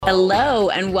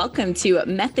Hello and welcome to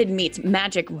Method Meets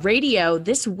Magic Radio.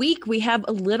 This week we have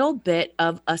a little bit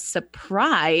of a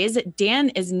surprise. Dan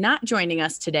is not joining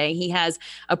us today. He has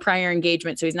a prior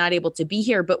engagement, so he's not able to be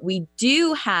here, but we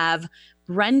do have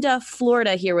Brenda,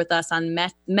 Florida here with us on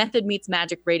Method Meets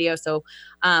Magic Radio. So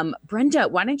Brenda,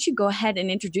 why don't you go ahead and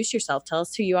introduce yourself? Tell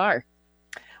us who you are.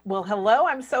 Well, hello.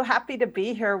 I'm so happy to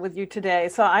be here with you today.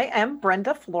 So I am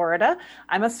Brenda, Florida.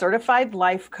 I'm a certified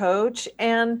life coach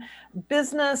and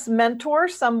business mentor,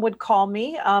 some would call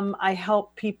me. I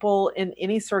help people in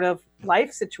any sort of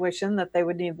life situation that they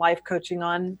would need life coaching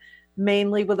on,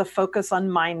 mainly with a focus on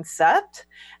mindset.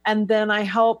 And then I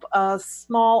help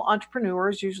small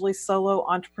entrepreneurs, usually solo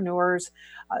entrepreneurs,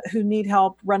 who need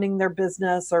help running their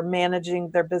business or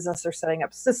managing their business or setting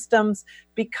up systems,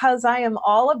 because I am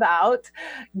all about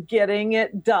getting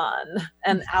it done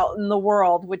and out in the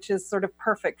world, which is sort of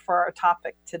perfect for our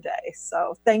topic today.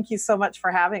 So thank you so much for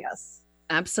having us.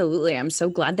 Absolutely. I'm so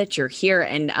glad that you're here.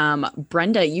 And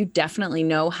Brenda, you definitely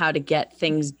know how to get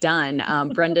things done.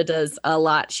 Brenda does a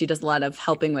lot. She does a lot of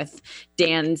helping with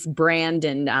Dan's brand,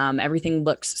 and everything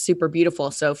looks super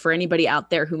beautiful. So for anybody out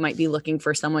there who might be looking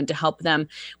for someone to help them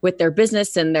with their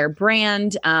business and their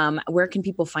brand, where can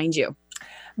people find you?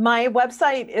 My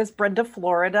website is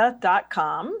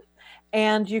brendaflorida.com.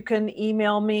 And you can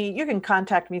email me, you can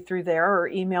contact me through there, or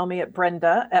email me at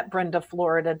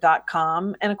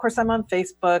brenda@brendaflorida.com. And of course, I'm on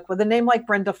Facebook. With a name like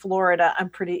Brenda Florida, I'm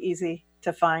pretty easy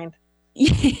to find.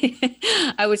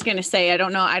 I was going to say, I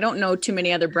don't know too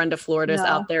many other Brenda Floridas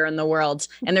out there in the world.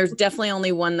 And there's definitely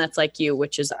only one that's like you,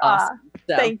 which is awesome.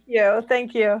 So. Thank you.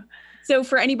 Thank you. So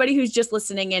for anybody who's just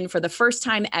listening in for the first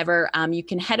time ever, you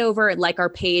can head over and like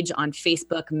our page on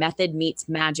Facebook, Method Meets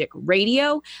Magic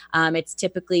Radio. It's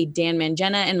typically Dan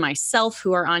Mangena and myself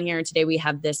who are on here. And today we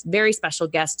have this very special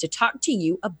guest to talk to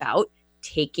you about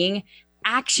taking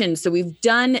action. So we've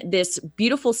done this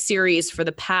beautiful series for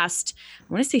the past, I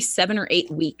want to say 7 or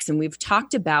 8 weeks. And we've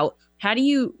talked about how do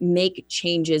you make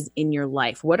changes in your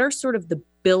life? What are sort of the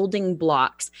building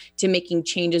blocks to making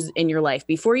changes in your life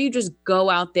before you just go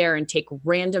out there and take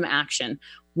random action?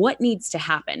 What needs to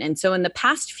happen? And so in the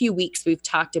past few weeks, we've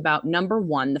talked about number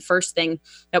one, the first thing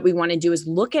that we want to do is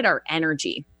look at our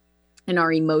energy and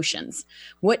our emotions.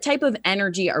 What type of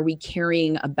energy are we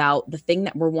carrying about the thing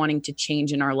that we're wanting to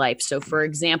change in our life? So for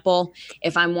example,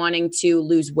 if I'm wanting to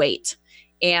lose weight,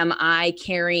 am I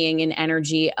carrying an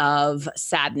energy of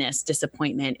sadness,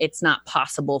 disappointment? It's not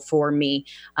possible for me.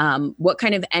 What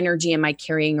kind of energy am I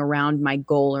carrying around my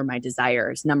goal or my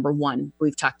desires? Number one,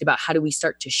 we've talked about how do we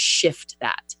start to shift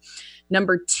that.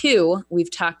 Number two, we've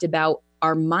talked about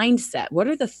our mindset. What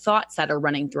are the thoughts that are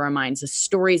running through our minds, the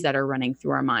stories that are running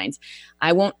through our minds?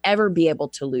 I won't ever be able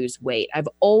to lose weight. I've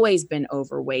always been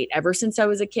overweight ever since I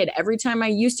was a kid. Every time I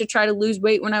used to try to lose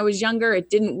weight when I was younger, it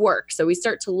didn't work. So we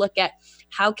start to look at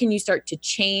how can you start to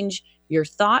change your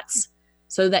thoughts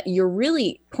so that you're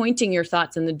really pointing your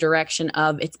thoughts in the direction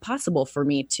of it's possible for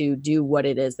me to do what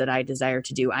it is that I desire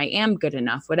to do. I am good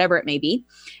enough, whatever it may be.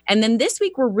 And then this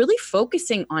week, we're really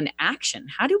focusing on action.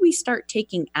 How do we start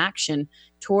taking action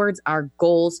towards our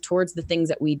goals, towards the things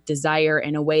that we desire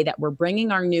in a way that we're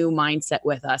bringing our new mindset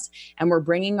with us and we're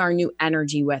bringing our new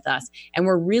energy with us. And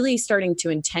we're really starting to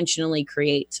intentionally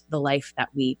create the life that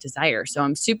we desire. So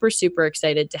I'm super, super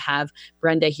excited to have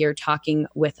Brenda here talking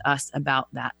with us about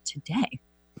that today.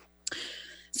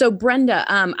 So Brenda,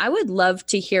 I would love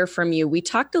to hear from you. We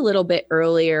talked a little bit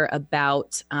earlier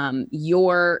about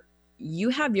you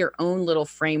have your own little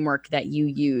framework that you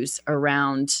use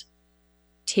around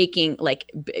changing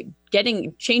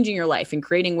your life and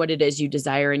creating what it is you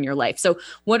desire in your life. So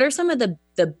what are some of the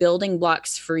building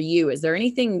blocks for you? Is there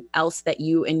anything else that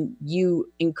you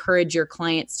encourage your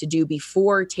clients to do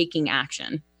before taking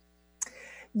action?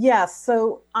 Yes.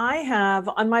 So I have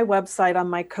on my website, on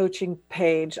my coaching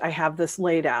page, I have this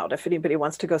laid out if anybody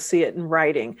wants to go see it in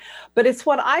writing. But it's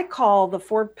what I call the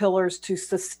 4 pillars to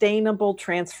sustainable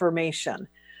transformation.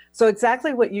 So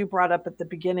exactly what you brought up at the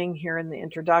beginning here in the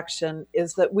introduction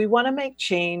is that we want to make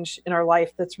change in our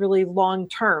life that's really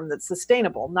long-term, that's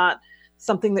sustainable, not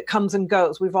something that comes and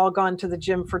goes. We've all gone to the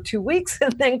gym for 2 weeks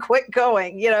and then quit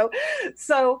going,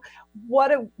 So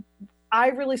I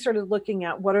really started looking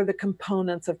at what are the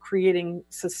components of creating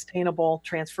sustainable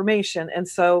transformation. And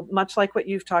so much like what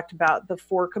you've talked about, the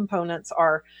 4 components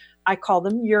are, I call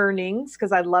them yearnings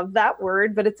because I love that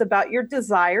word, but it's about your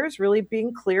desires, really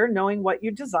being clear, knowing what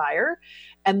you desire,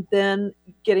 and then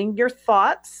getting your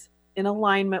thoughts in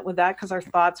alignment with that because our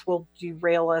thoughts will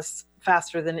derail us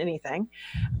faster than anything.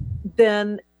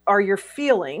 Then are your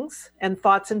feelings, and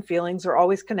thoughts and feelings are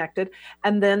always connected.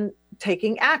 And then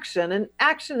taking action. And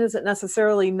action isn't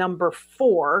necessarily number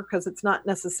 4, because it's not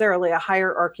necessarily a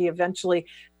hierarchy. Eventually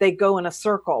they go in a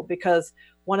circle, because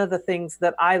one of the things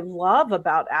that I love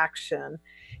about action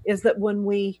is that when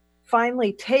we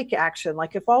finally take action,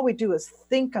 like if all we do is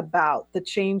think about the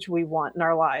change we want in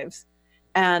our lives,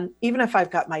 and even if I've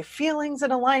got my feelings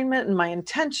in alignment and my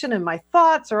intention and my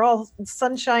thoughts are all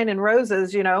sunshine and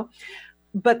roses,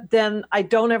 but then I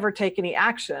don't ever take any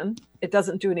action, it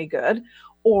doesn't do any good.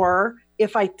 Or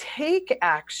if I take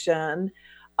action,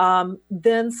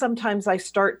 then sometimes I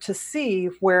start to see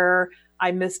where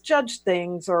I misjudged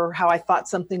things, or how I thought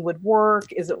something would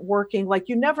work. Is it working? Like,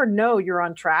 you never know you're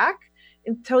on track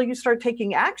until you start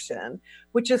taking action,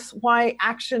 which is why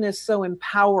action is so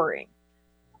empowering.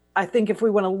 I think if we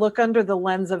want to look under the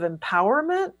lens of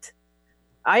empowerment,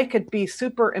 I could be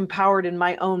super empowered in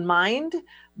my own mind,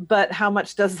 but how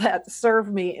much does that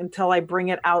serve me until I bring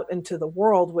it out into the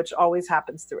world, which always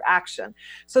happens through action.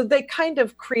 So they kind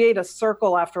of create a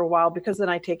circle after a while, because then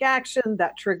I take action,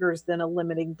 that triggers then a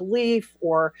limiting belief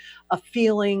or a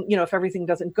feeling, if everything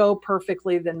doesn't go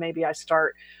perfectly, then maybe I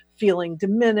start feeling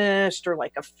diminished or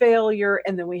like a failure.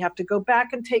 And then we have to go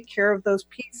back and take care of those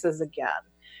pieces again.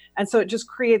 And so it just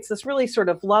creates this really sort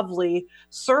of lovely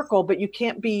circle, but you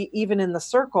can't be even in the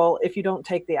circle if you don't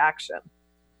take the action.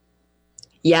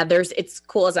 Yeah, it's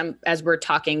cool as we're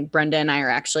talking, Brenda and I are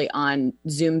actually on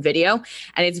Zoom video,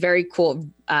 and it's very cool.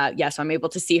 So I'm able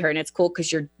to see her, and it's cool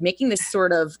because you're making this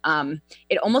sort of,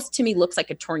 it almost to me looks like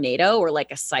a tornado or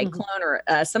like a cyclone or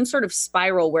some sort of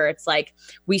spiral, where it's like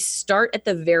we start at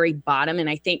the very bottom. And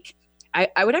I think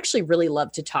I would actually really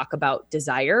love to talk about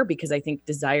desire, because I think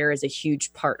desire is a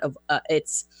huge part of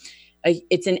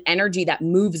it's an energy that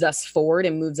moves us forward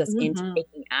and moves us into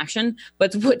taking action.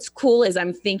 But what's cool is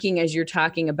I'm thinking, as you're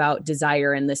talking about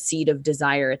desire and the seed of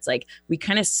desire, it's like we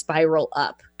kind of spiral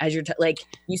up as you're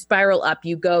you spiral up,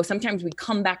 you go, sometimes we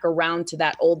come back around to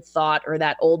that old thought or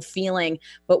that old feeling.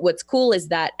 But what's cool is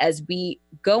that as we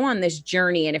go on this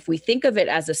journey, and if we think of it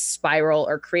as a spiral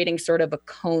or creating sort of a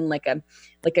cone, like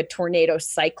a tornado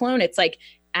cyclone, it's like,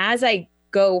 as I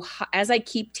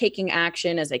keep taking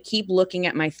action, as I keep looking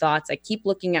at my thoughts, I keep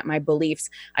looking at my beliefs,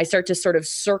 I start to sort of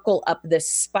circle up this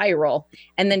spiral.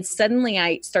 And then suddenly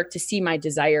I start to see my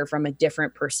desire from a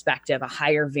different perspective, a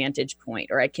higher vantage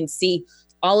point, or I can see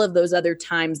all of those other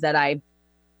times that I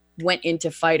went into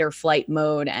fight or flight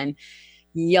mode and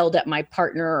yelled at my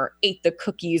partner or ate the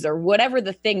cookies or whatever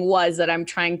the thing was that I'm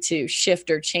trying to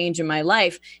shift or change in my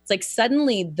life. It's like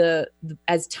suddenly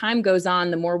as time goes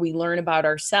on, the more we learn about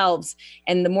ourselves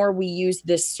and the more we use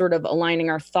this sort of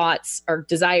aligning our thoughts, our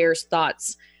desires,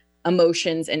 thoughts,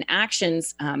 emotions, and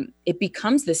actions, it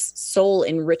becomes this soul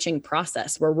enriching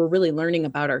process where we're really learning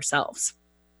about ourselves.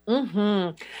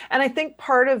 And I think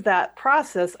part of that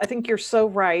process, I think you're so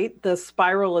right. The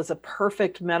spiral is a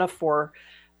perfect metaphor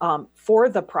for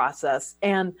the process.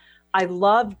 And I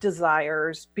love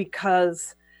desires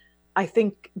because I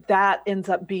think that ends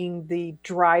up being the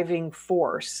driving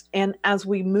force. And as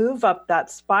we move up that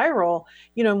spiral,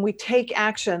 and we take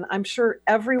action, I'm sure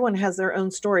everyone has their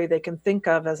own story they can think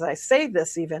of as I say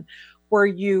this, even where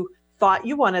you thought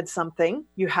you wanted something,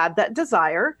 you had that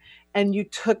desire, and you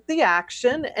took the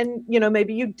action, and,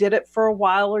 maybe you did it for a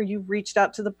while, or you reached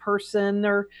out to the person,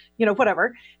 or,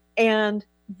 whatever. And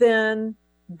then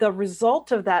the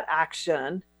result of that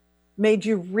action made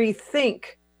you rethink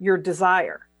your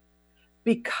desire,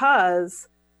 because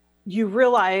you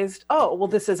realized, oh, well,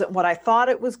 this isn't what I thought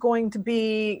it was going to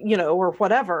be, or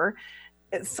whatever.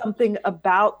 It's something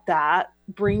about that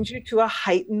brings you to a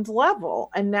heightened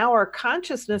level. And now our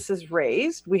consciousness is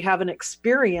raised. We have an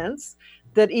experience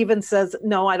that even says,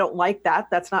 no, I don't like that.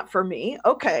 That's not for me.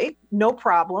 Okay, no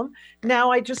problem. Now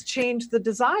I just changed the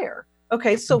desire.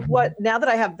 Okay, so now that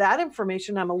I have that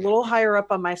information, I'm a little higher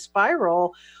up on my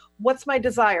spiral. What's my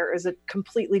desire? Is it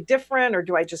completely different, or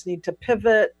do I just need to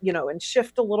pivot, and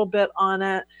shift a little bit on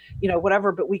it,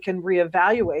 whatever, but we can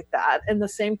reevaluate that. And the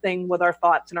same thing with our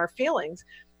thoughts and our feelings.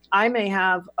 I may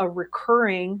have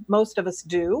most of us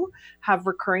do have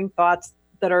recurring thoughts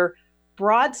that are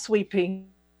broad sweeping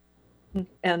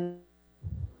and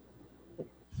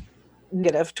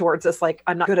negative towards us, like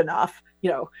I'm not good enough,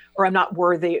 or I'm not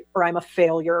worthy, or I'm a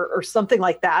failure, or something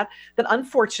like that, that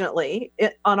unfortunately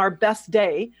on our best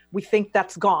day, we think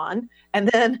that's gone. And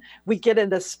then we get in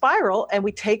this spiral and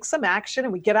we take some action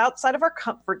and we get outside of our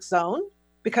comfort zone,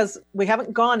 because we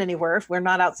haven't gone anywhere if we're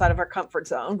not outside of our comfort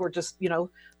zone. We're just,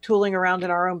 tooling around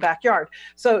in our own backyard.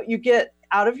 So you get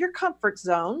out of your comfort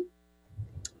zone,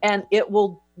 and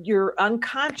your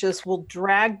unconscious will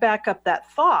drag back up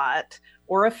that thought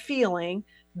or a feeling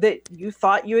that you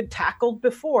thought you had tackled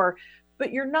before.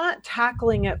 but you're not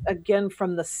tackling it again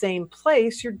from the same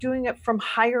place. You're doing it from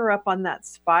higher up on that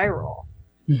spiral.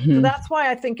 So that's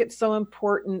why I think it's so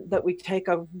important that we take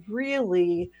a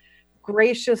really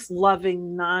gracious,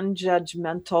 loving,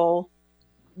 non-judgmental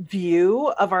view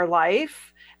of our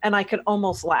life. And I can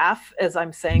almost laugh as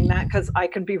I'm saying that, because I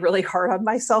can be really hard on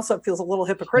myself. So it feels a little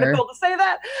hypocritical to say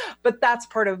that, but that's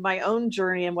part of my own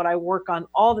journey. And what I work on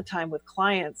all the time with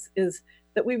clients is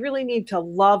that we really need to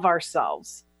love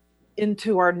ourselves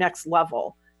into our next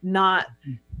level, not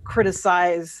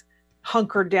criticize,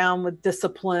 hunker down with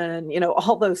discipline,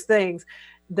 all those things.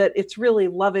 That it's really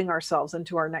loving ourselves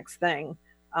into our next thing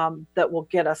that will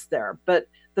get us there. But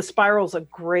the spiral is a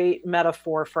great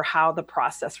metaphor for how the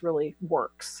process really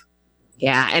works.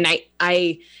 Yeah. And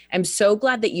I am so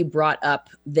glad that you brought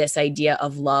up this idea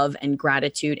of love and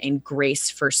gratitude and grace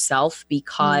for self,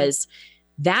 because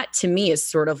that to me is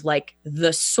sort of like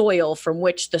the soil from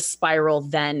which the spiral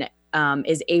then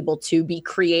is able to be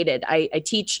created. I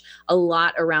teach a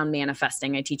lot around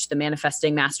manifesting. I teach the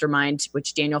Manifesting Mastermind,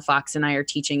 which Daniel Fox and I are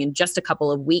teaching in just a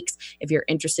couple of weeks. If you're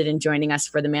interested in joining us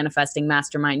for the Manifesting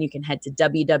Mastermind, you can head to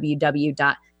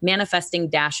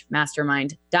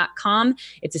www.manifesting-mastermind.com.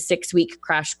 It's a 6-week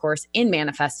crash course in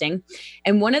manifesting.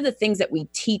 And one of the things that we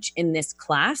teach in this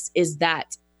class is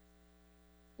that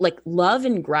like love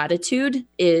and gratitude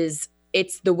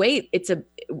it's a way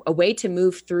to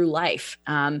move through life.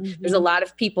 There's a lot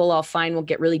of people I'll find will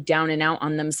get really down and out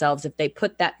on themselves if they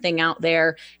put that thing out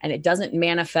there and it doesn't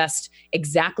manifest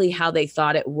exactly how they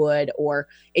thought it would, or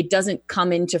it doesn't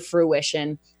come into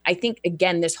fruition. I think,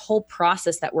 again, this whole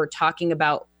process that we're talking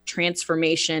about,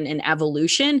 transformation and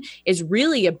evolution, is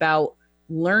really about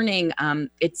learning.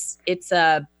 It's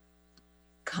a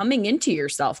coming into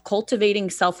yourself, cultivating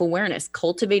self-awareness,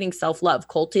 cultivating self-love,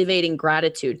 cultivating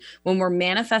gratitude. When we're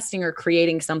manifesting or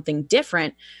creating something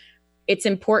different, it's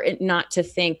important not to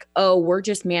think, oh, we're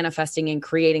just manifesting and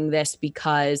creating this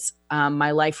because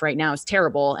my life right now is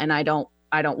terrible and I don't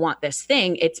want this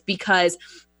thing. It's because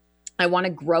I want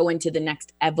to grow into the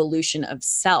next evolution of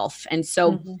self. And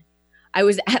so I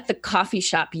was at the coffee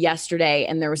shop yesterday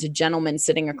and there was a gentleman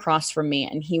sitting across from me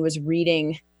and he was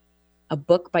reading a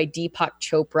book by Deepak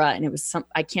Chopra. And it was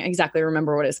I can't exactly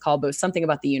remember what it's called, but it was something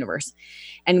about the universe.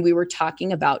 And we were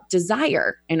talking about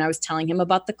desire. And I was telling him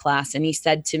about the class. And he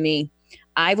said to me,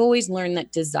 I've always learned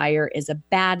that desire is a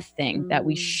bad thing, that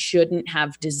we shouldn't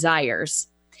have desires.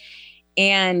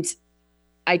 And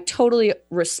I totally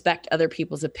respect other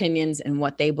people's opinions and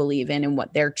what they believe in and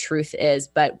what their truth is.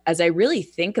 But as I really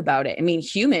think about it, I mean,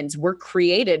 humans were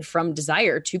created from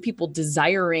desire, two people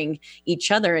desiring each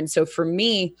other. And so for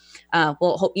me,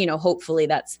 hopefully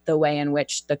that's the way in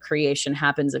which the creation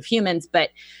happens of humans. But,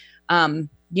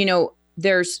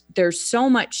 there's so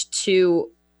much to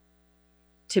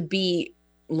be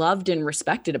loved and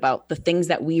respected about the things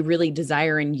that we really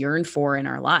desire and yearn for in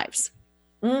our lives.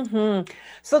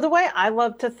 So the way I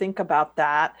love to think about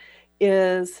that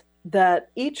is that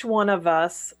each one of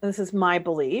us, this is my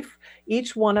belief,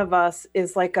 each one of us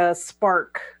is like a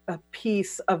spark, a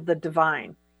piece of the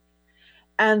divine.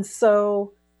 And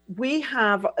so we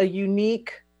have a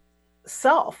unique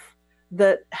self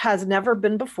that has never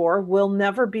been before, will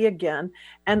never be again.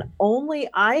 And only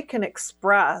I can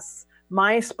express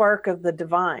my spark of the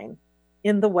divine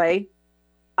in the way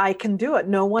I can do it.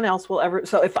 No one else will ever.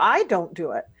 So if I don't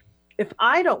do it, if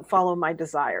I don't follow my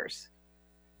desires,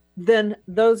 then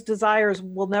those desires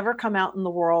will never come out in the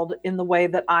world in the way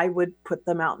that I would put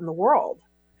them out in the world.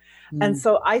 And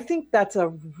so I think that's a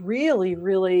really,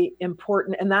 really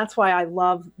important. And that's why I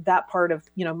love that part of,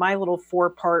 my little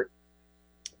 4-part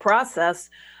process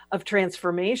of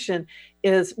transformation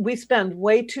is we spend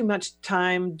way too much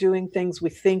time doing things we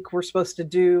think we're supposed to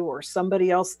do, or somebody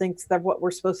else thinks that what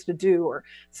we're supposed to do, or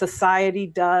society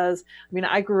does. I mean,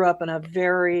 I grew up in a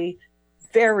very,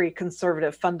 very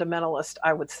conservative fundamentalist,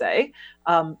 I would say,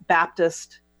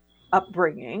 Baptist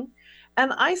upbringing.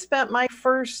 And I spent my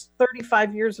first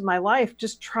 35 years of my life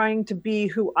just trying to be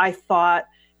who I thought,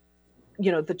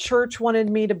 the church wanted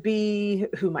me to be,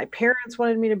 who my parents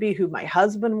wanted me to be, who my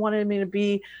husband wanted me to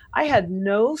be. I had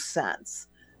no sense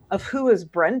of who is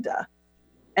Brenda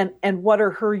and what are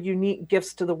her unique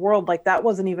gifts to the world. Like that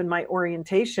wasn't even my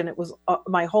orientation. It was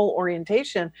my whole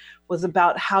orientation was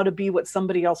about how to be what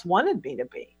somebody else wanted me to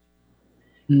be.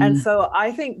 And so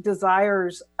I think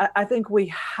desires, I think we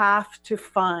have to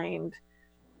find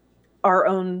our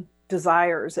own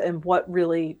desires and what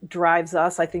really drives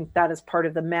us. I think that is part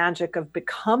of the magic of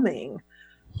becoming,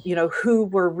 who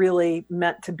we're really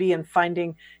meant to be, and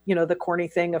finding, the corny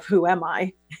thing of who am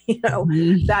I?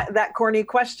 That corny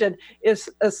question is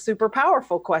a super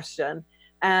powerful question.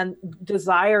 And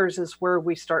desires is where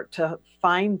we start to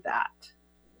find that.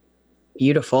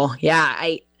 Beautiful.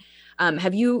 Yeah.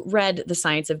 Have you read The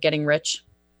Science of Getting Rich?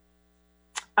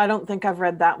 I don't think I've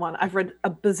read that one. I've read a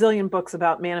bazillion books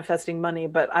about manifesting money,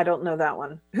 but I don't know that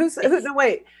one. No,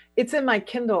 wait, it's in my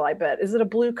Kindle, I bet. Is it a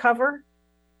blue cover?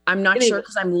 I'm not sure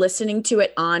because I'm listening to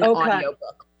it on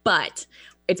audiobook, but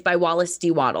it's by Wallace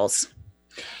D. Wattles.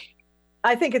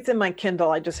 I think it's in my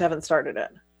Kindle. I just haven't started it.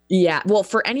 Yeah. Well,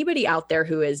 for anybody out there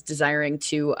who is desiring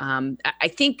to, I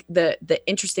think the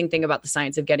interesting thing about The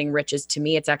Science of Getting Rich is, to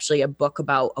me, it's actually a book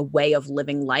about a way of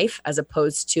living life as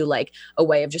opposed to like a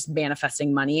way of just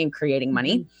manifesting money and creating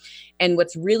money. Mm-hmm. And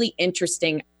what's really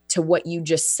interesting to what you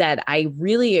just said, I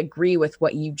really agree with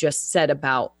what you just said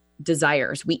about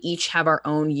desires. We each have our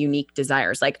own unique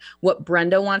desires. Like what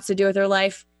Brenda wants to do with her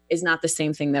life is not the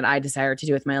same thing that I desire to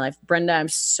do with my life. Brenda, I'm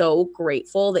so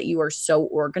grateful that you are so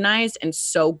organized and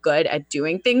so good at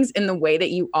doing things in the way that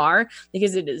you are,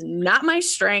 because it is not my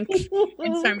strength.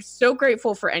 And so I'm so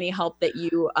grateful for any help that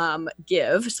you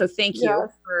give. So thank you.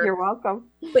 You're welcome.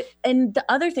 And the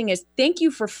other thing is, thank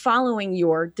you for following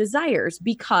your desires,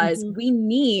 because we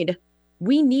need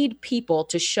people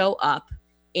to show up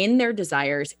in their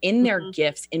desires, in their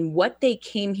gifts, in what they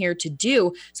came here to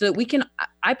do, so that we can,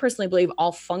 I personally believe,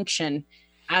 all function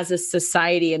as a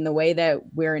society in the way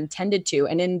that we're intended to.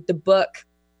 And in the book,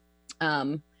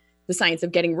 The Science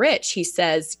of Getting Rich, he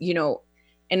says,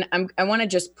 and I want to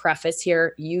just preface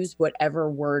here, use whatever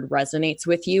word resonates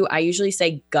with you. I usually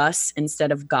say Gus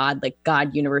instead of God, like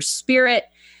God, universe, spirit.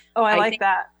 Oh, I like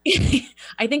that.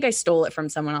 I think I stole it from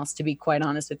someone else, to be quite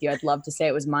honest with you. I'd love to say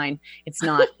it was mine. It's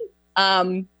not.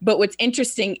 But what's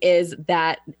interesting is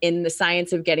that in The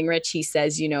Science of Getting Rich, he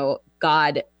says,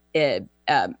 God,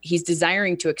 he's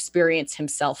desiring to experience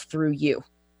himself through you.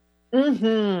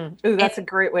 Mm-hmm. Ooh, that's a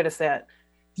great way to say it.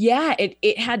 Yeah,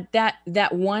 it had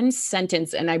that one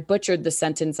sentence, and I butchered the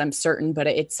sentence, I'm certain, but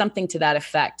it's something to that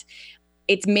effect.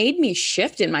 It's made me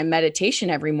shift in my meditation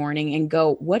every morning and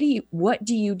go, what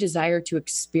do you desire to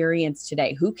experience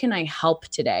today? Who can I help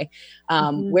today?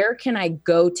 Where can I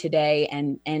go today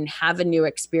and have a new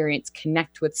experience,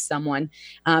 connect with someone?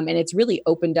 And it's really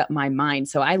opened up my mind.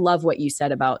 So I love what you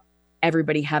said about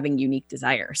everybody having unique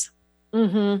desires.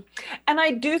 Mm-hmm. And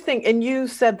I do think, and you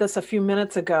said this a few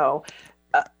minutes ago,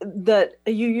 that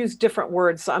you use different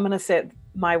words. So I'm going to say it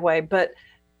my way, but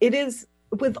it is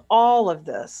with all of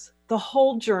this, the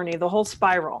whole journey, the whole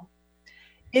spiral,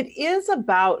 it is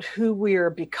about who we are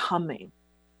becoming.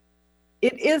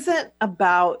 It isn't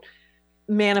about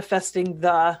manifesting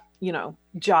the,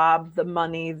 job, the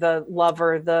money, the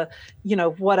lover, the,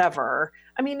 whatever.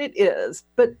 I mean, it is,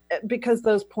 but because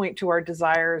those point to our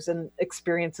desires and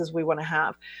experiences we want to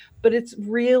have. But it's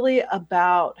really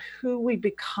about who we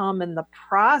become in the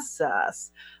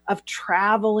process of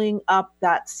traveling up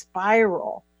that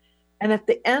spiral. And at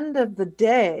the end of the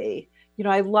day,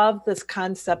 I love this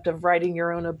concept of writing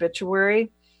your own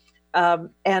obituary,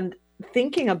 and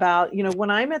thinking about, when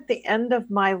I'm at the end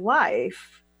of my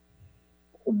life,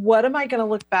 what am I going to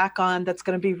look back on that's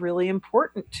going to be really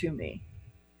important to me?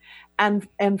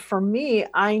 And for me,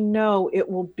 I know it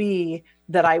will be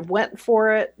that I went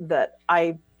for it, that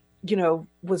I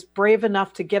was brave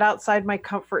enough to get outside my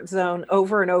comfort zone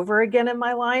over and over again in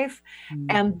my life.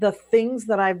 And the things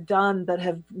that I've done that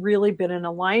have really been in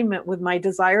alignment with my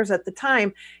desires at the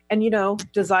time. And,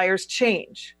 desires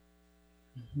change.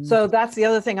 So that's the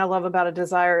other thing I love about a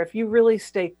desire. If you really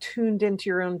stay tuned into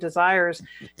your own desires,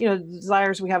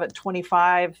 desires we have at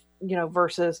 25,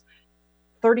 versus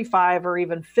 35 or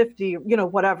even 50,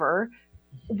 whatever,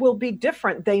 will be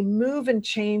different. They move and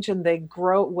change and they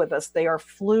grow with us. They are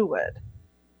fluid.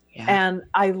 Yeah. And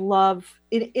I love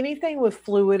anything with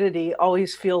fluidity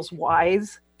always feels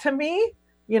wise to me,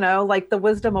 like the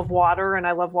wisdom of water. And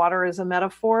I love water as a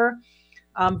metaphor,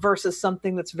 versus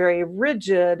something that's very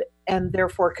rigid and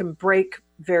therefore can break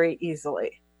very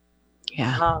easily.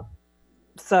 Yeah.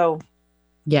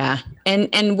 Yeah.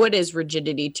 And what is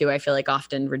rigidity too? I feel like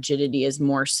often rigidity is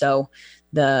more so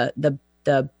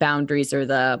the boundaries or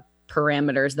the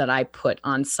parameters that I put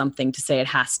on something to say it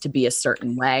has to be a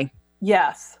certain way.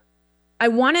 Yes. I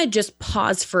want to just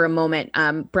pause for a moment.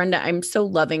 Brenda, I'm so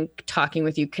loving talking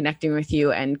with you, connecting with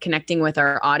you, and connecting with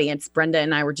our audience. Brenda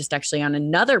and I were just actually on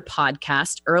another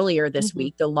podcast earlier this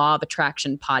week, the Law of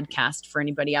Attraction podcast, for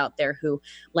anybody out there who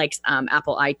likes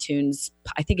Apple iTunes.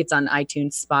 I think it's on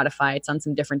iTunes, Spotify. It's on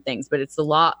some different things, but it's the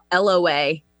Law,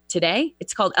 LOA Today.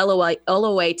 It's called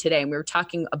LOA Today. And we were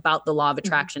talking about the law of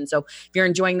attraction. So if you're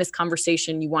enjoying this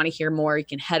conversation, you want to hear more, you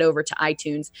can head over to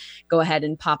iTunes, go ahead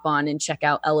and pop on and check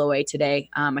out LOA Today.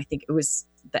 I think it was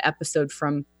the episode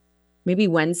from maybe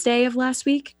Wednesday of last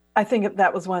week. I think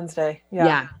that was Wednesday.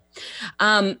 Yeah.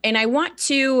 And I want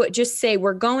to just say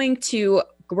we're going to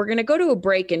go to a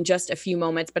break in just a few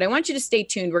moments, but I want you to stay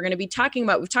tuned. We're going to be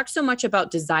we've talked so much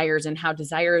about desires and how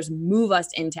desires move us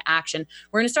into action.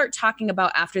 We're going to start talking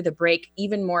about after the break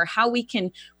even more how we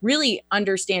can really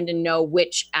understand and know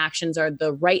which actions are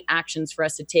the right actions for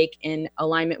us to take in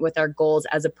alignment with our goals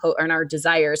and our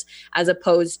desires, as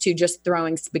opposed to just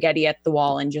throwing spaghetti at the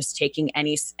wall and just taking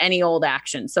any old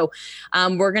action. So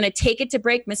we're going to take it to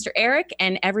break, Mr. Eric,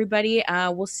 and everybody,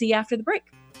 we'll see you after the break.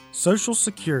 Social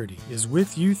Security is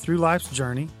with you through life's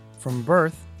journey, from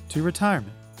birth to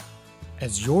retirement.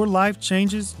 As your life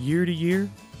changes year to year,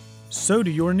 so do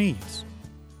your needs.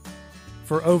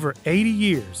 For over 80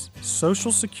 years,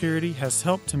 Social Security has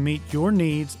helped to meet your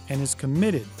needs and is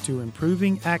committed to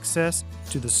improving access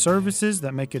to the services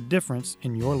that make a difference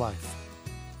in your life.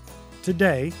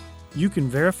 Today, you can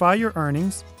verify your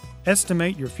earnings,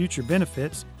 estimate your future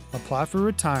benefits, apply for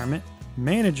retirement,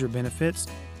 manage your benefits,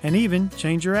 and even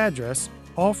change your address,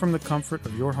 all from the comfort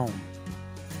of your home.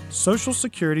 Social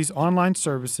Security's online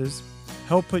services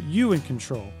help put you in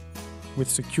control with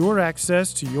secure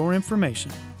access to your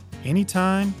information,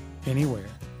 anytime, anywhere,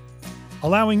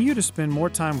 allowing you to spend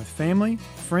more time with family,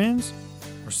 friends,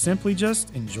 or simply just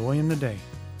enjoying the day.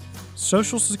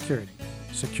 Social Security,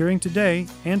 securing today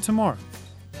and tomorrow.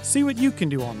 See what you can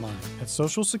do online at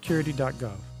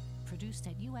socialsecurity.gov. Produced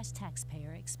at U.S.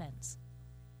 taxpayer expense.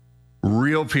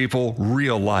 Real people,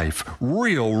 real life,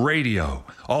 real radio.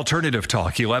 Alternative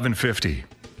Talk 1150.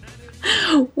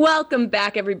 Welcome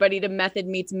back, everybody, to Method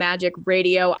Meets Magic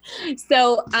Radio.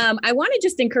 So I want to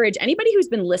just encourage anybody who's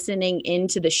been listening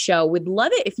into the show, would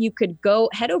love it if you could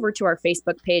head over to our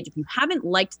Facebook page. If you haven't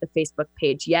liked the Facebook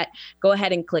page yet, go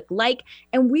ahead and click like.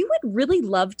 And we would really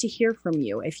love to hear from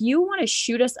you. If you want to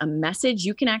shoot us a message,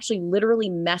 you can actually literally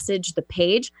message the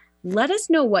page. Let us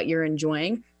know what you're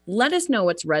enjoying. Let us know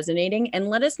what's resonating, and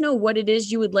let us know what it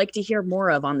is you would like to hear more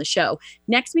of on the show.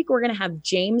 Next week, we're going to have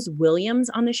James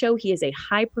Williams on the show. He is a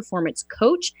high performance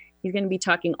coach. He's going to be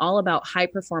talking all about high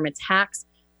performance hacks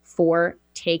for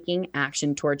taking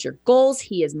action towards your goals.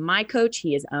 He is my coach.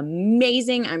 He is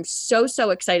amazing. I'm so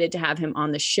excited to have him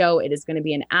on the show. It is going to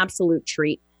be an absolute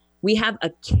treat. We have a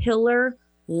killer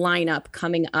lineup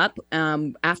coming up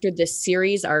after this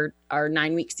series, our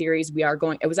 9-week series.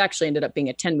 It was actually ended up being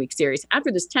a 10-week series.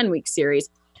 After this 10-week series,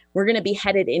 we're going to be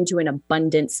headed into an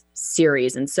abundance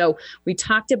series. And so we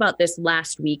talked about this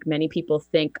last week. Many people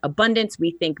think abundance,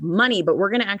 we think money, but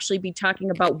we're going to actually be talking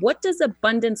about what does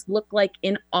abundance look like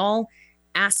in all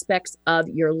aspects of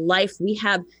your life. We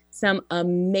have some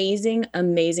amazing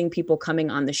people coming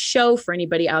on the show. For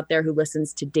anybody out there who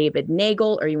listens to David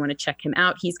Nagel or you want to check him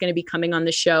out, he's going to be coming on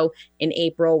the show in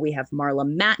April. We have Marla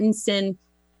Mattinson,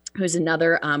 who's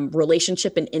another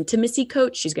relationship and intimacy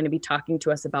coach. She's going to be talking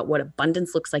to us about what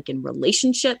abundance looks like in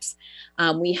relationships.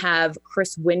 We have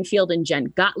Chris Winfield and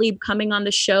Jen Gottlieb coming on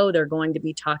the show. They're going to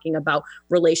be talking about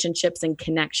relationships and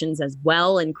connections as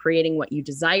well, and creating what you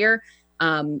desire.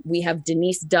 We have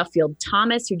Denise Duffield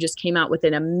Thomas, who just came out with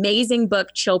an amazing book,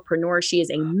 Chillpreneur. She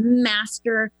is a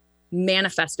master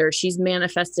manifester. She's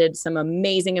manifested some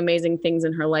amazing things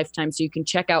in her lifetime. So you can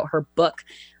check out her book.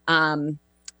 And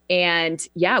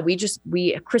yeah,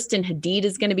 Kristen Hadid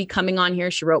is going to be coming on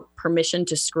here. She wrote Permission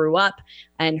to Screw Up,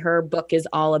 and her book is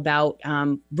all about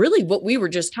really what we were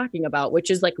just talking about,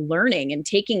 which is like learning and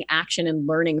taking action and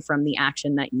learning from the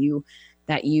action that you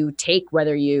take,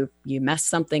 whether you mess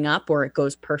something up or it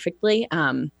goes perfectly.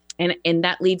 And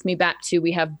that leads me back to,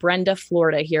 we have Brenda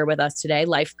Florida here with us today,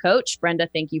 life coach. Brenda,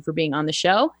 thank you for being on the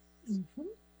show. Mm-hmm.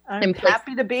 I'm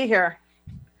happy to be here.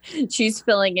 She's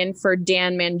filling in for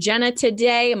Dan Mangena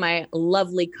today, my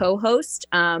lovely co-host.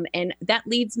 And that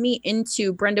leads me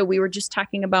into, Brenda, we were just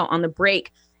talking about on the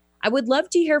break. I would love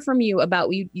to hear from you about,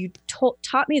 you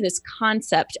taught me this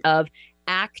concept of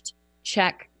act,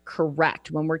 check, correct.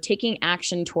 When we're taking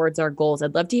action towards our goals,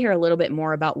 I'd love to hear a little bit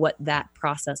more about what that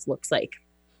process looks like.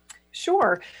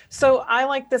 Sure. So I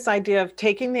like this idea of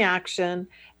taking the action,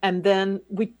 and then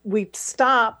we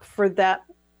stop for that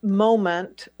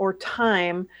moment or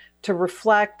time to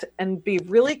reflect and be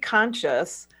really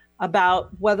conscious about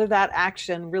whether that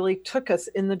action really took us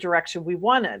in the direction we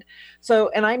wanted. So,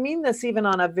 and I mean this even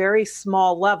on a very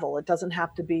small level. It doesn't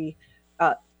have to be,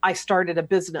 I started a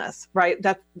business, right?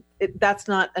 That's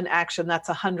not an action. That's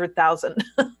 100,000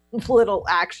 little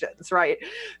actions, right?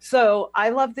 So I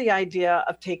love the idea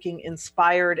of taking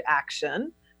inspired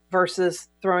action versus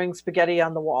throwing spaghetti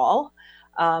on the wall.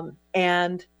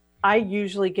 And I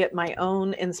usually get my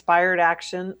own inspired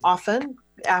action often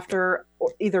after,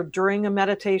 or either during a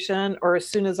meditation or as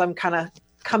soon as I'm kind of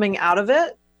coming out of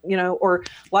it, or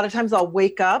a lot of times I'll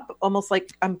wake up almost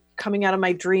like I'm coming out of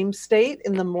my dream state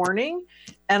in the morning,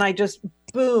 and I just,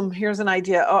 boom, here's an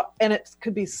idea. Oh, and it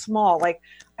could be small. Like,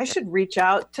 I should reach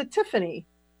out to Tiffany.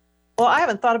 Well, I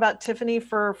haven't thought about Tiffany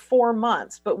for 4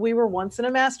 months, but we were once in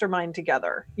a mastermind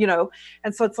together,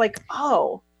 And so it's like,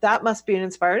 oh, that must be an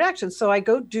inspired action. So I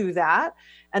go do that.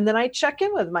 And then I check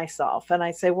in with myself and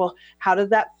I say, well, how did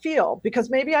that feel? Because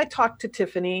maybe I talked to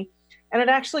Tiffany and it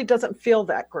actually doesn't feel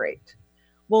that great.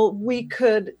 Well,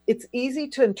 it's easy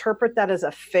to interpret that as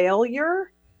a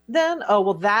failure then. Oh,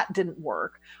 well, that didn't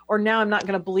work. Or now I'm not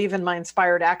going to believe in my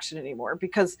inspired action anymore,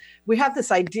 because we have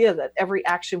this idea that every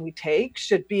action we take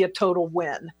should be a total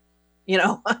win,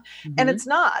 Mm-hmm. And it's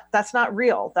not. That's not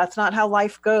real. That's not how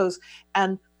life goes.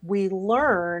 And we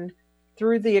learn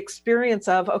through the experience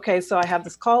of, okay, so I have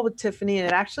this call with Tiffany and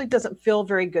it actually doesn't feel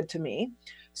very good to me.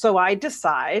 So I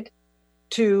decide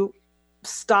to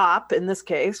stop, in this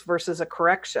case, versus a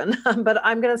correction, but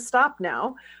I'm going to stop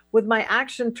now with my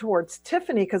action towards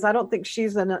Tiffany because I don't think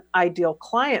she's an ideal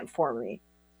client for me.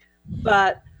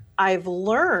 But I've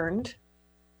learned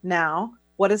now,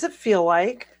 what does it feel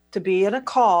like to be in a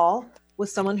call with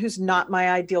someone who's not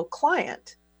my ideal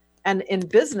client? And in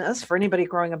business, for anybody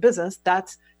growing a business,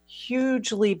 that's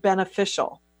hugely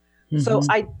beneficial. Mm-hmm. So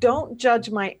I don't judge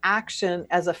my action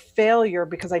as a failure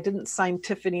because I didn't sign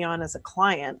Tiffany on as a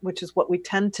client, which is what we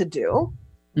tend to do.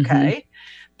 Okay.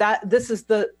 Mm-hmm.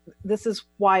 This is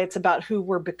why it's about who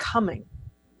we're becoming,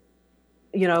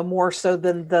 more so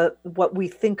than what we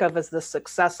think of as the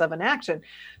success of an action.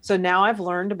 So now I've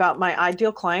learned about my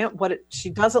ideal client, she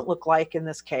doesn't look like in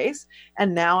this case.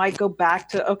 And now I go back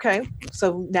to, okay,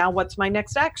 so now what's my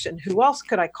next action? Who else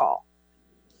could I call?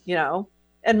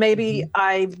 And maybe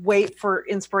I wait for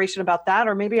inspiration about that,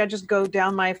 or maybe I just go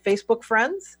down my Facebook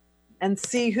friends and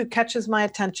see who catches my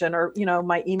attention, or,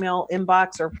 my email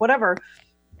inbox or whatever.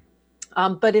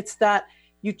 But it's that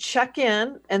you check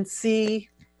in and see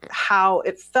how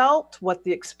it felt, what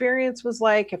the experience was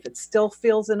like, if it still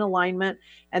feels in alignment.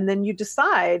 And then you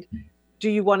decide, do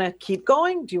you want to keep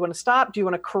going? Do you want to stop? Do you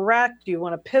want to correct? Do you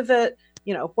want to pivot?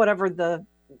 Whatever the,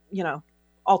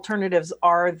 alternatives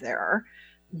are there.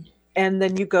 And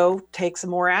then you go take some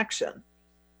more action.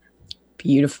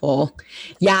 Beautiful.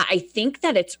 Yeah, I think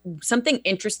that it's something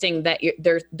interesting that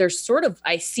there's sort of,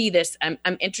 I see this,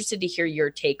 I'm interested to hear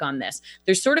your take on this.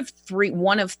 There's sort of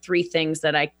one of three things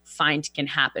that I find can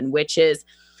happen, which is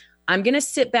I'm going to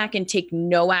sit back and take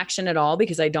no action at all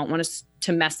because I don't want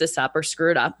to mess this up or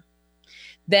screw it up.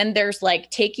 Then there's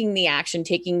like taking the action,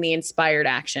 taking the inspired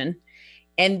action.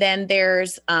 And then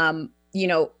there's,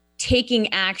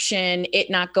 taking action, it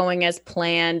not going as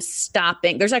planned,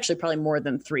 stopping. There's actually probably more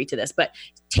than three to this, but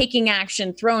taking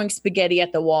action, throwing spaghetti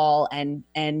at the wall and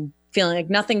feeling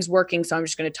like nothing's working. So I'm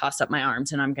just going to toss up my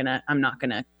arms and I'm not going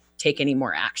to take any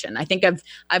more action. I think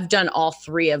I've done all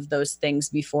three of those things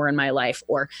before in my life,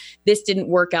 or this didn't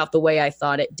work out the way I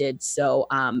thought it did. So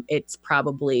it's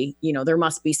probably, there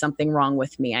must be something wrong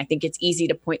with me. I think it's easy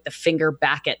to point the finger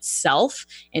back at self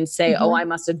and say, oh, I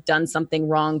must have done something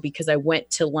wrong because I went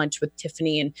to lunch with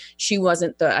Tiffany and she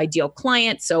wasn't the ideal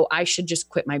client. So I should just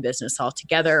quit my business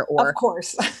altogether, or of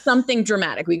course something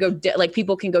dramatic. We go like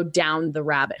people can go down the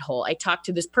rabbit hole. I talked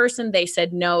to this person, they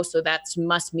said no. So that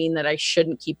must mean that I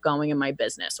shouldn't keep going in my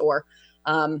business. Or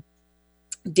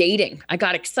dating. I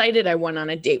got excited. I went on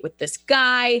a date with this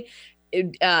guy.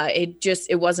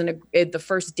 It wasn't the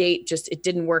first date, it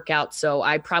didn't work out. So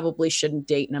I probably shouldn't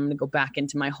date and I'm going to go back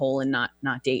into my hole and not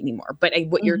date anymore. But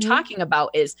what you're talking about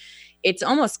is it's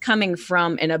almost coming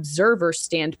from an observer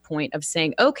standpoint of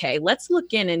saying, okay, let's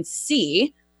look in and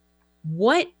see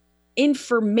what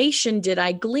information did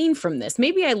I glean from this?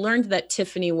 Maybe I learned that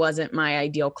Tiffany wasn't my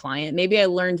ideal client. Maybe I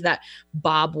learned that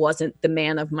Bob wasn't the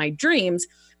man of my dreams,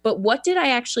 but what did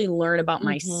I actually learn about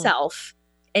myself?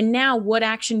 And now what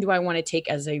action do I want to take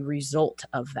as a result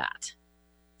of that?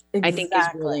 Exactly. I think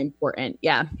is really important.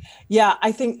 Yeah. Yeah.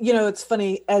 I think, it's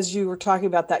funny as you were talking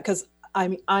about that, because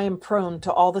I am prone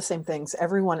to all the same things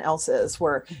everyone else is,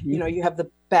 where, you have the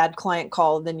bad client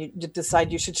call and then you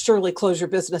decide you should surely close your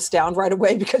business down right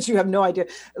away because you have no idea,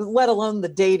 let alone the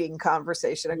dating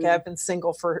conversation. Okay. I've been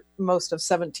single for most of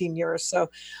 17 years. So,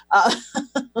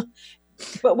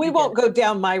 but we won't go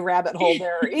down my rabbit hole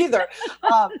there either.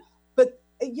 But,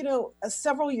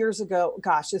 several years ago,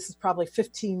 gosh, this is probably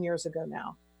 15 years ago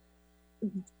now,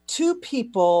 two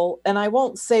people, and I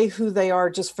won't say who they are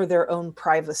just for their own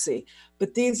privacy,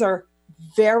 but these are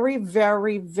very,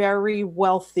 very, very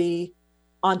wealthy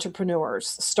entrepreneurs,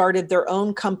 started their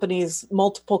own companies,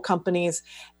 multiple companies,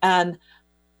 and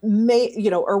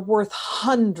are worth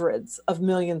hundreds of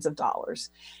millions of dollars.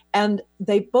 And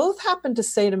they both happened to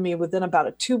say to me within about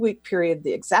a 2-week period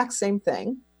the exact same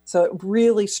thing. So it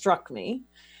really struck me.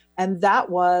 And that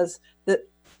was that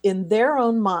in their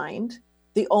own mind,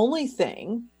 the only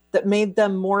thing that made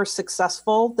them more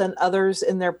successful than others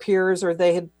in their peers or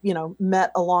they had,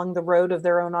 met along the road of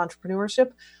their own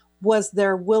entrepreneurship was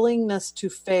their willingness to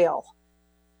fail.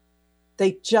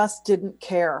 They just didn't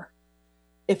care.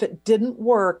 If it didn't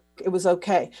work, it was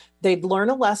okay. They'd learn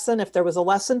a lesson. If there was a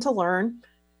lesson to learn,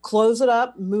 close it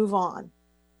up, move on.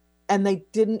 And they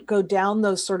didn't go down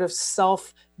those sort of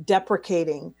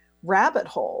self-deprecating rabbit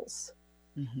holes.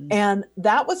 Mm-hmm. And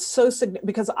that was so significant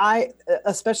because I,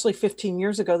 especially 15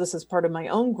 years ago, this is part of my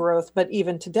own growth, but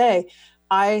even today,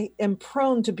 I am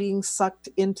prone to being sucked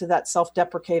into that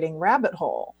self-deprecating rabbit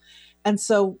hole. And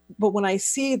so, but when I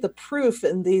see the proof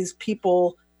in these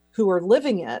people who are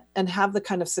living it and have the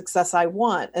kind of success I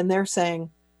want, and they're saying,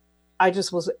 I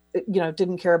just was,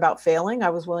 didn't care about failing. I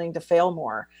was willing to fail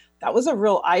more. That was a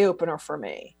real eye opener for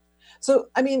me. So,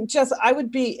 I mean, Jess, I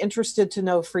would be interested to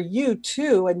know for you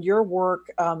too, and your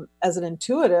work as an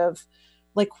intuitive,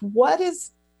 like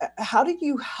how do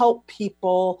you help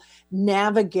people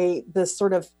navigate this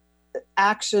sort of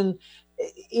action,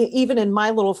 even in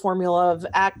my little formula of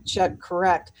act, check,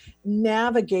 correct,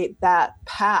 navigate that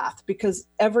path? Because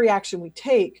every action we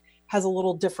take has a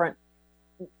little different,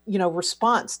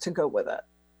 response to go with it.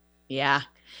 Yeah.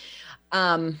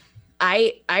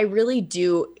 I really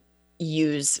do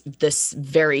use this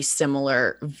very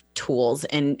similar tools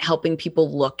in helping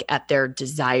people look at their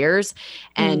desires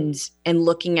and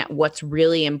looking at what's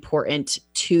really important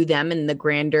to them in the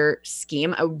grander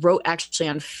scheme. I wrote actually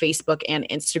on Facebook and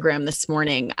Instagram this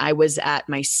morning, I was at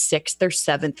my 6th or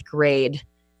 7th grade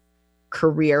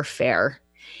career fair.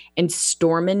 And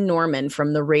Stormin Norman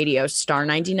from the radio, Star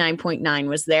 99.9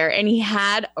 was there. And he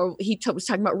was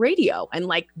talking about radio and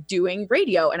like doing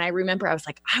radio. And I remember I was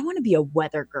like, I want to be a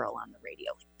weather girl on the radio.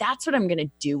 Like, that's what I'm going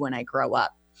to do when I grow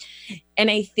up.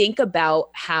 And I think about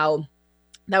how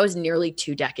that was nearly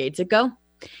 2 decades ago.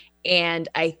 And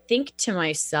I think to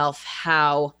myself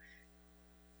how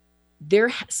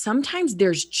sometimes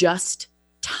there's just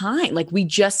time. Like we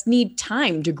just need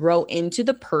time to grow into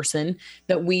the person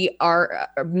that we are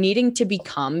needing to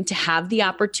become to have the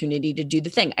opportunity to do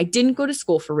the thing. I didn't go to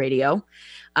school for radio.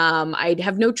 I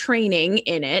have no training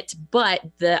in it, but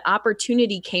the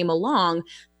opportunity came along.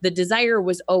 The desire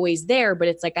was always there, but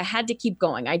it's like I had to keep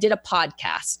going. I did a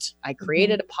podcast. I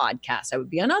created a podcast. I would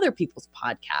be on other people's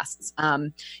podcasts.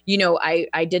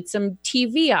 I did some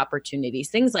TV opportunities,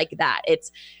 things like that.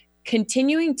 It's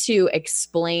continuing to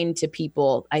explain to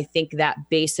people, I think, that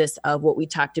basis of what we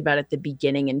talked about at the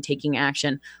beginning and taking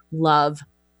action, love,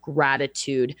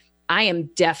 gratitude. I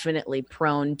am definitely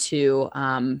prone to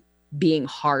being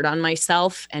hard on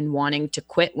myself and wanting to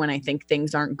quit when I think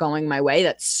things aren't going my way.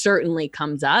 That certainly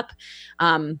comes up.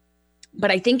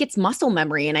 But I think it's muscle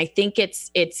memory, and I think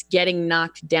it's getting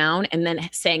knocked down and then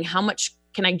saying, how much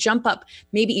can I jump up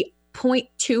maybe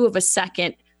 0.2 of a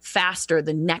second faster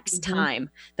the next time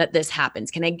that this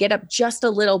happens? Can I get up just a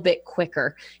little bit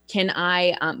quicker? Can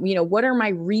I, what are my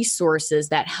resources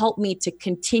that help me to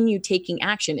continue taking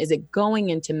action? Is it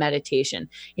going into meditation?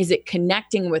 Is it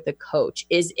connecting with a coach?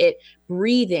 Is it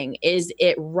breathing? Is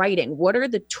it writing? What are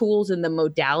the tools and the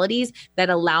modalities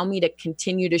that allow me to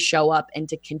continue to show up and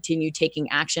to continue taking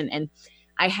action? And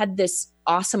I had this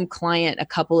awesome client a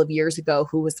couple of years ago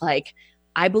who was like,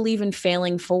 I believe in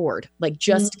failing forward, like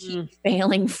just keep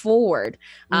failing forward.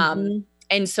 And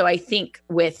so I think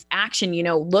with action,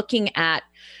 looking at,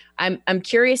 I'm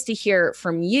curious to hear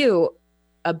from you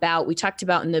about, we talked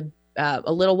about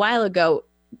a little while ago,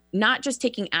 not just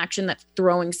taking action that's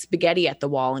throwing spaghetti at the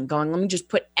wall and going, let me just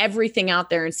put everything out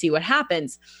there and see what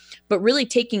happens, but really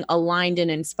taking aligned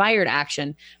and inspired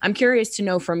action. I'm curious to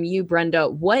know from you, Brenda,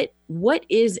 what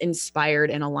is inspired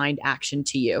and aligned action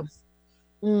to you?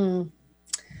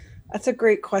 That's a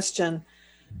great question.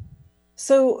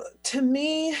 So to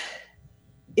me,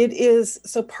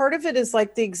 part of it is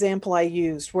like the example I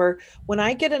used, where when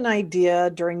I get an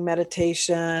idea during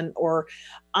meditation or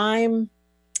I'm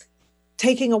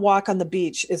taking a walk on the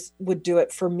beach would do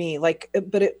it for me.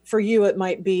 For you, it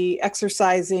might be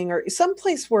exercising or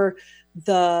someplace where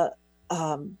the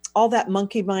all that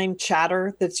monkey mind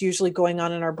chatter that's usually going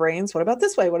on in our brains. What about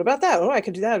this way? What about that? Oh, I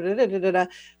could do that.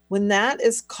 When that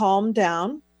is calmed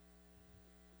down,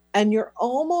 and you're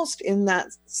almost in that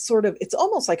it's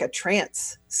almost like a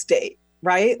trance state,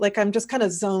 right? Like I'm just kind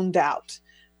of zoned out.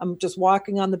 I'm just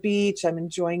walking on the beach. I'm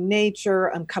enjoying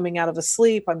nature. I'm coming out of a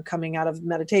sleep. I'm coming out of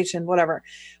meditation,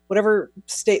 whatever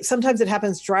state. Sometimes it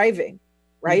happens driving.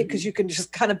 right? Because you can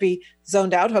just kind of be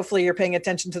zoned out. Hopefully you're paying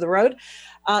attention to the road.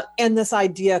 And this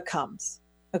idea comes.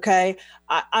 Okay.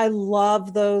 I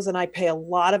love those and I pay a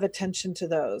lot of attention to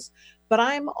those, but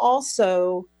I'm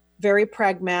also very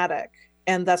pragmatic.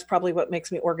 And that's probably what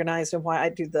makes me organized and why I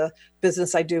do the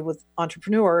business I do with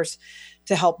entrepreneurs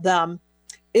to help them,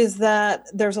 is that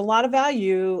there's a lot of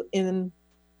value in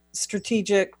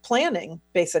strategic planning,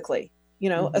 basically,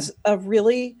 a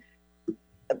really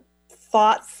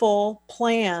thoughtful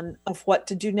plan of what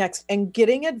to do next and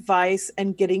getting advice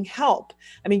and getting help.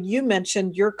 I mean, you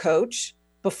mentioned your coach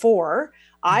before.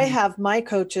 I have my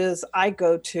coaches I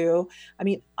go to. I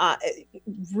mean,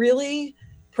 really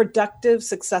productive,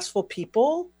 successful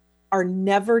people are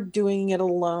never doing it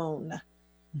alone.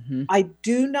 I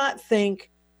do not think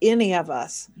any of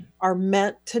us are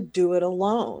meant to do it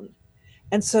alone.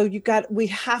 And so we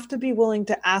have to be willing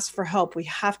to ask for help. We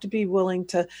have to be willing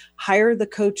to hire the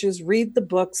coaches, read the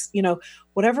books,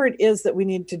 whatever it is that we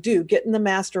need to do, get in the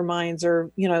masterminds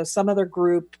or, some other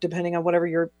group, depending on whatever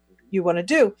you want to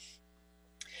do,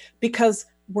 because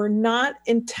we're not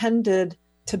intended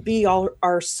to be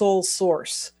our sole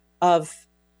source of,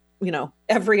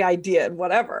 every idea and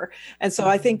whatever. And so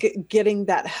I think getting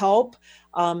that help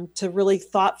to really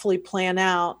thoughtfully plan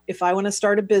out, if I want to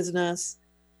start a business,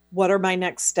 what are my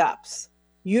next steps?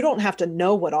 You don't have to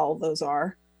know what all of those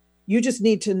are. You just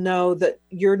need to know that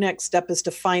your next step is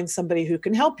to find somebody who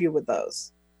can help you with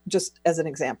those, just as an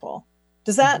example.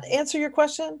 Does that answer your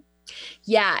question?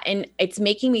 Yeah. And it's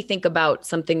making me think about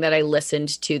something that I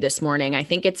listened to this morning. I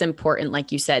think it's important,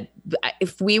 like you said,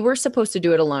 if we were supposed to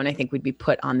do it alone, I think we'd be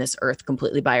put on this earth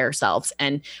completely by ourselves.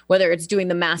 And whether it's doing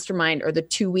the mastermind or the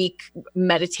 2-week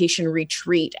meditation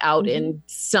retreat out in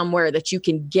somewhere that you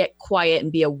can get quiet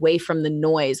and be away from the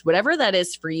noise, whatever that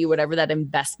is for you, whatever that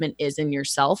investment is in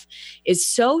yourself is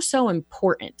so, so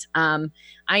important.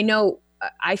 I know,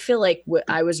 I feel like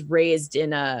I was raised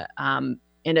in a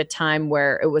time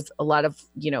where it was a lot of,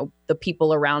 the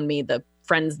people around me, the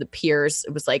friends, the peers,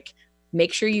 it was like,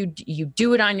 make sure you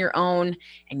do it on your own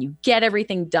and you get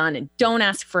everything done and don't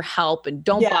ask for help and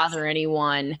don't bother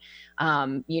anyone.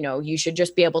 You should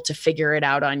just be able to figure it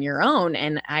out on your own.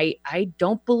 And I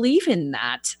don't believe in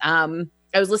that.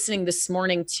 I was listening this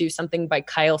morning to something by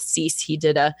Kyle Cease. He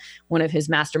did one of his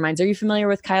masterminds. Are you familiar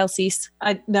with Kyle Cease?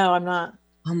 No, I'm not.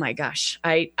 Oh my gosh.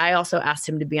 I also asked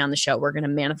him to be on the show. We're going to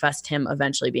manifest him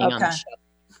eventually being on the show.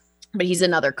 But he's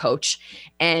another coach.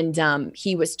 And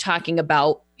he was talking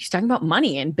about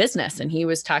money and business. And he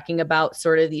was talking about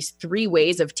sort of these 3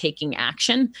 ways of taking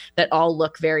action that all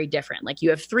look very different. Like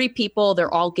you have 3 people,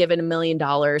 they're all given $1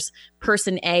 million.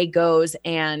 Person A goes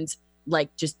and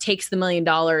just takes the $1 million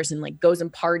and goes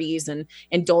and parties and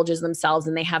indulges themselves.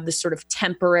 And they have this sort of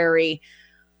temporary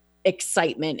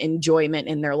excitement, enjoyment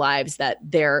in their lives that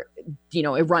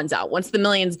it runs out. Once the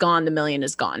million's gone, the million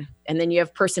is gone. And then you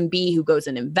have person B who goes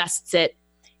and invests it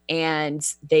and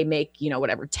they make,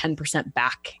 10%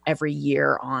 back every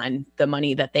year on the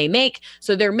money that they make.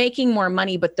 So they're making more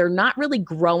money, but they're not really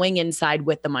growing inside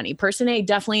with the money. Person A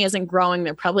definitely isn't growing.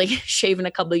 They're probably shaving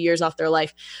a couple of years off their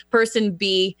life. Person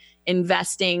B,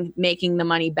 investing, making the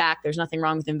money back. There's nothing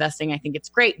wrong with investing. I think it's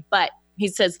great. But he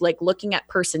says, looking at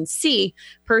person C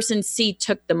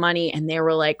took the money and they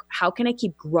were like, how can I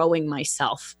keep growing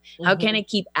myself? How can I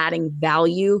keep adding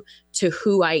value to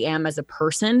who I am as a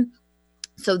person?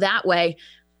 So that way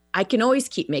I can always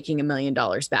keep making $1 million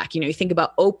back. You think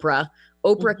about Oprah.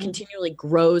 Oprah continually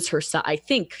grows herself. I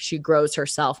think she grows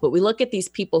herself, but we look at these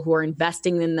people who are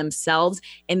investing in themselves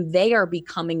and they are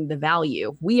becoming the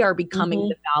value. We are becoming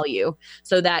the value,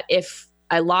 so that if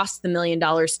I lost the $1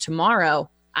 million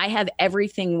tomorrow, I have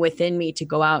everything within me to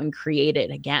go out and create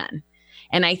it again.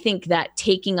 And I think that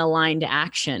taking aligned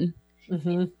action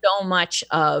is so much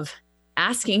of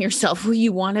asking yourself who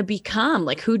you want to become.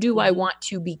 Who do I want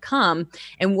to become?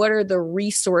 And what are the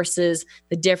resources,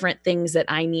 the different things that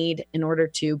I need in order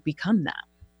to become that?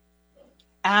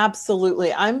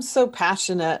 Absolutely. I'm so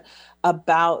passionate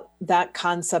about that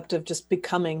concept of just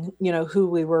becoming, who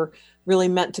we were really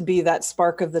meant to be, that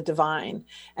spark of the divine,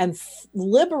 and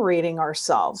liberating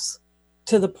ourselves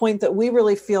to the point that we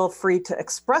really feel free to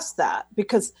express that,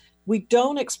 because we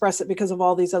don't express it because of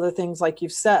all these other things, like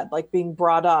you've said, like being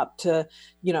brought up to,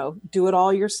 do it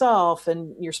all yourself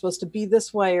and you're supposed to be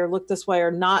this way or look this way or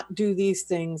not do these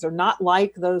things or not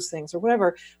like those things or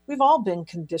whatever. We've all been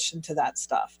conditioned to that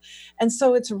stuff. And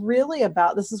so it's really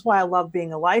about, this is why I love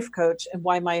being a life coach and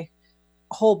why my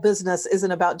whole business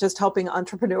isn't about just helping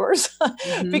entrepreneurs,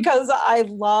 because I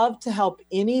love to help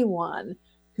anyone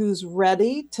who's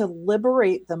ready to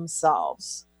liberate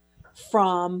themselves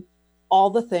from all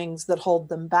the things that hold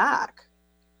them back.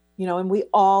 and we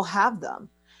all have them.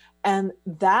 And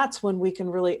that's when we can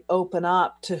really open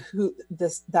up to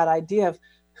that idea of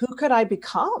who could I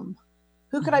become?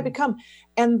 Who could I become?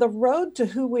 And the road to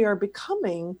who we are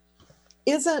becoming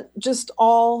isn't just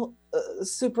all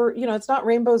super, it's not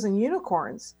rainbows and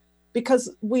unicorns,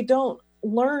 because we don't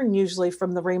learn usually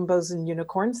from the rainbows and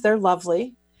unicorns. They're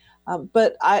lovely.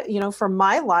 But from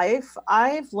my life,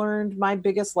 I've learned my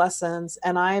biggest lessons,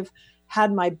 and I've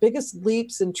had my biggest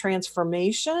leaps in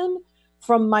transformation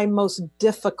from my most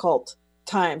difficult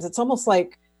times. It's almost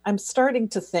like I'm starting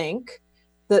to think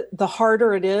that the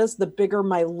harder it is, the bigger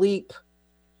my leap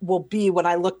will be when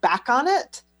I look back on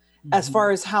it, as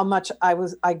far as how much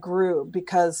I grew,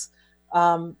 because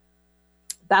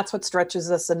that's what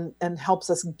stretches us and helps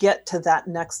us get to that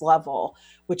next level,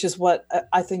 which is what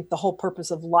I think the whole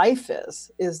purpose of life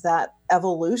is that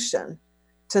evolution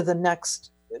to the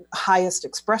next highest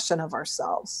expression of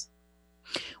ourselves.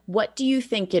 What do you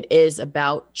think it is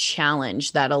about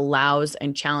challenge that allows,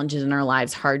 and challenges in our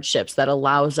lives, hardships, that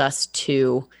allows us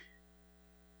to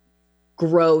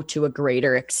grow to a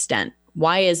greater extent?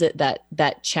 Why is it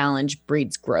that challenge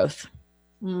breeds growth?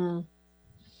 I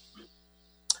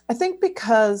think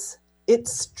because it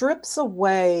strips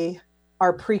away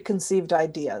our preconceived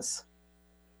ideas.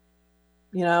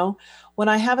 When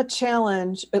I have a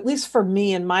challenge, at least for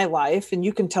me in my life, and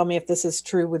you can tell me if this is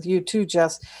true with you too,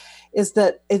 Jess, is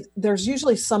that there's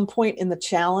usually some point in the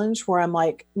challenge where I'm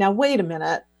like, now, wait a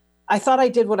minute. I thought I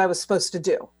did what I was supposed to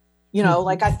do.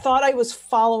 Like I thought I was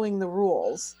following the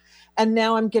rules, and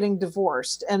now I'm getting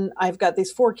divorced, and I've got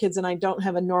these 4 kids, and I don't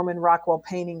have a Norman Rockwell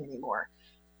painting anymore.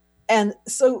 And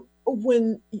so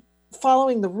when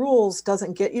following the rules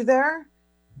doesn't get you there,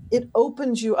 it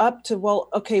opens you up to, well,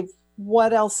 okay,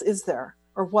 what else is there?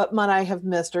 Or what might I have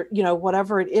missed? Or,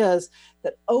 whatever it is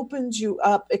that opens you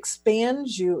up,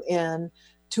 expands you in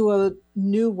to a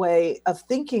new way of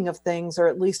thinking of things, or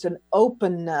at least an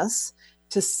openness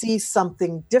to see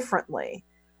something differently.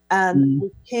 And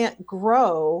we can't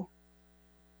grow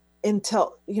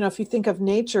until, if you think of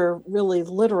nature really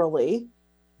literally,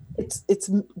 it's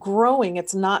growing.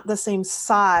 It's not the same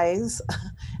size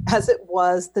as it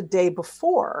was the day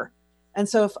before. And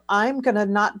so if I'm going to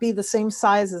not be the same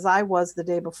size as I was the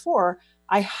day before,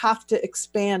 I have to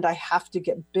expand. I have to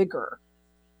get bigger.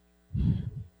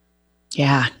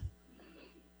 Yeah.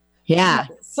 Yeah.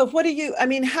 So what do you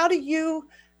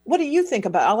think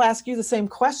about? I'll ask you the same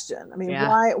question.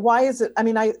 Why is it?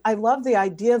 I love the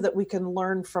idea that we can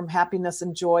learn from happiness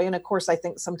and joy. And of course, I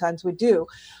think sometimes we do,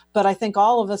 but I think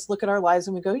all of us look at our lives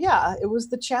and we go, yeah, it was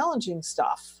the challenging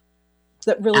stuff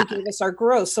that really gave us our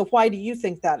growth. So why do you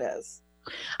think that is?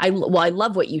 I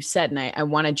love what you said. And I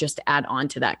want to just add on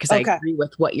to that, because I agree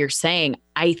with what you're saying.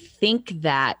 I think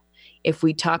that if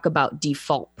we talk about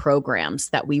default programs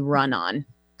that we run on,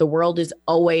 the world is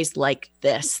always like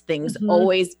this. Things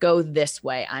always go this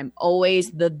way. I'm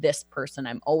always this person.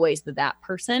 I'm always that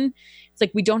person. It's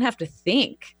like we don't have to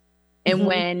think. And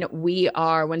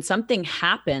when something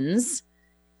happens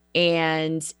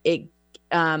and it,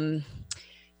 I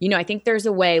think there's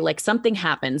a way, like something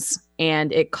happens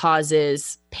and it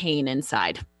causes pain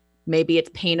inside. Maybe it's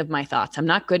pain of my thoughts. I'm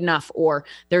not good enough, or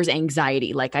there's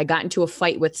anxiety. Like I got into a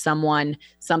fight with someone,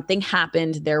 something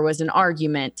happened, there was an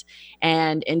argument.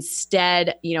 And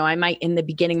instead, I might, in the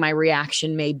beginning, my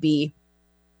reaction may be,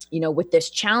 with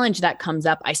this challenge that comes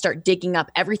up, I start digging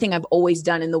up everything I've always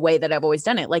done in the way that I've always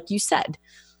done it. Like you said,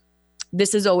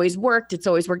 this has always worked. It's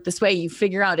always worked this way. You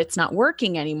figure out it's not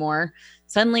working anymore.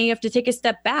 Suddenly you have to take a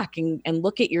step back and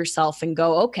look at yourself and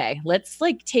go, okay, let's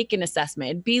take an assessment.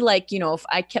 It'd be like, if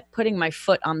I kept putting my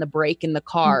foot on the brake in the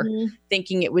car,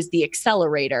 thinking it was the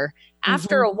accelerator,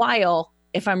 after a while,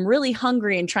 if I'm really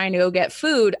hungry and trying to go get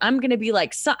food, I'm going to be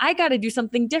like, so I got to do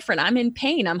something different. I'm in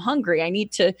pain. I'm hungry. I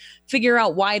need to figure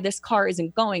out why this car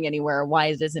isn't going anywhere, or why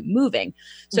it isn't moving.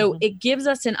 So it gives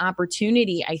us an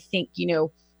opportunity. I think,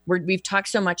 we've talked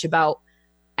so much about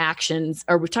actions,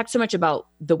 or we've talked so much about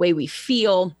the way we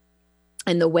feel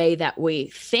and the way that we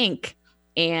think.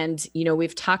 And,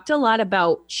 we've talked a lot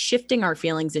about shifting our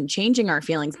feelings and changing our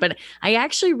feelings, but I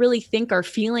actually really think our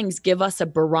feelings give us a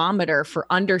barometer for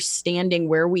understanding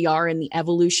where we are in the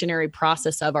evolutionary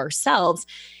process of ourselves.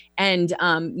 And,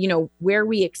 where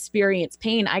we experience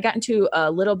pain. I got into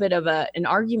a little bit of an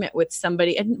argument with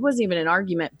somebody. It wasn't even an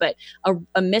argument, but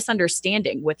a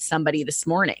misunderstanding with somebody this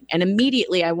morning. And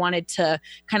immediately I wanted to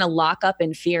kind of lock up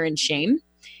in fear and shame.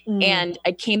 And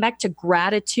I came back to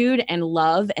gratitude and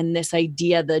love, and this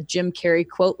idea, the Jim Carrey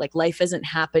quote, like life isn't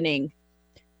happening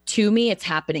to me, it's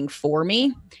happening for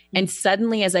me. And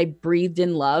suddenly, as I breathed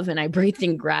in love and I breathed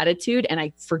in gratitude and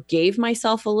I forgave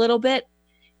myself a little bit,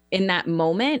 in that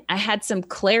moment, I had some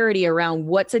clarity around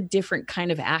what's a different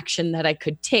kind of action that I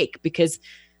could take, because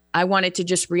I wanted to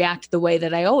just react the way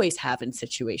that I always have in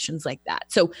situations like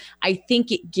that. So I think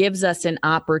it gives us an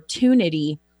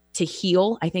opportunity to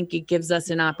heal. I think it gives us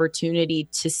an opportunity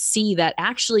to see that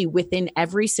actually within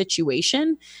every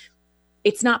situation,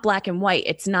 it's not black and white.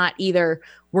 It's not either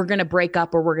we're going to break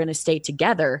up or we're going to stay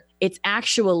together. It's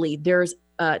actually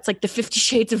it's like the 50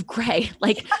 Shades of Grey.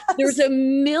 Like there's a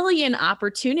million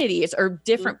opportunities or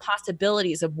different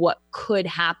possibilities of what could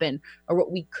happen or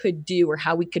what we could do or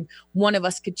how one of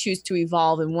us could choose to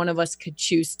evolve and one of us could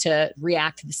choose to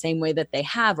react the same way that they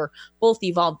have, or both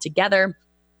evolve together.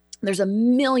 There's a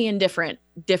million different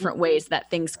ways that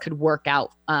things could work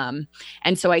out. And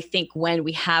so I think when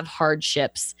we have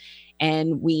hardships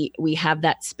and we have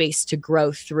that space to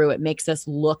grow through, it makes us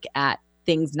look at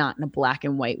things not in a black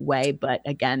and white way, but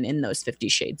again, in those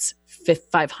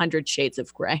 500 shades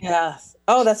of gray. Yes.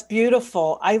 Oh, that's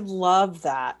beautiful. I love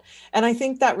that. And I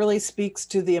think that really speaks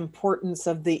to the importance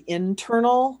of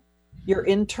your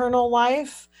internal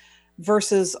life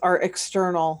versus our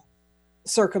external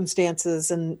circumstances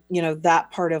and,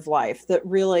 that part of life, that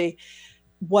really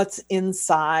what's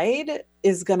inside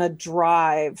is going to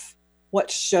drive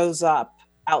what shows up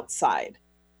outside.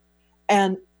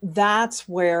 And that's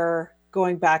where,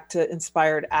 going back to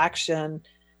inspired action,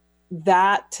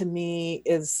 that to me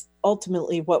is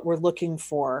ultimately what we're looking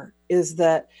for, is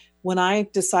that when I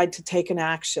decide to take an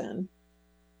action,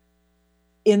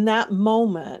 in that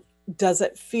moment, does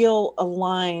it feel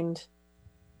aligned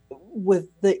with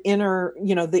the inner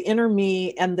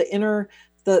me and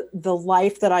the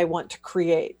life that I want to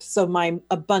create? So my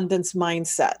abundance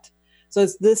mindset. So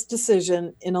is this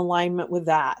decision in alignment with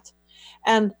that?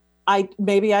 And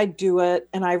maybe I do it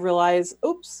and I realize,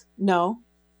 oops, no,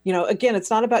 again, it's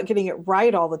not about getting it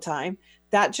right all the time.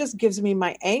 That just gives me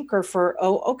my anchor for,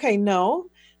 okay, no,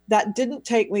 that didn't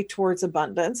take me towards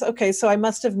abundance. Okay, so I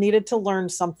must have needed to learn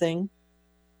something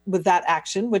with that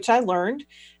action, which I learned.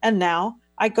 And now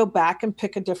I go back and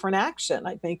pick a different action.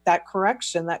 I make that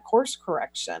correction, that course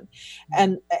correction,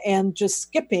 and just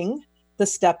skipping the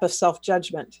step of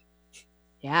self-judgment.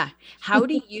 Yeah. How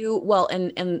do you,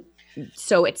 and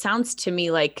so it sounds to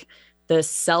me like the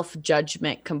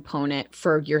self-judgment component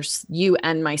for you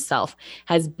and myself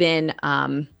has been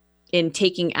in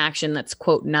taking action that's,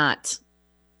 quote,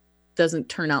 doesn't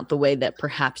turn out the way that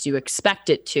perhaps you expect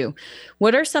it to.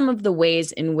 What are some of the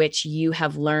ways in which you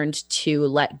have learned to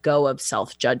let go of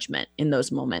self-judgment in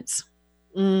those moments?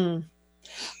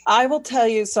 I will tell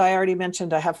you, so I already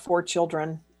mentioned I have 4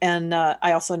 children, and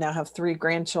I also now have 3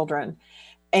 grandchildren.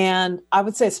 And I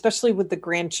would say, especially with the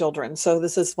grandchildren, so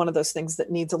this is one of those things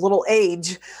that needs a little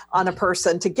age on a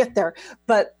person to get there.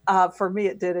 But for me,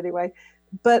 it did anyway.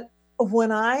 But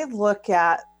when I look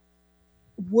at,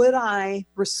 would I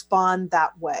respond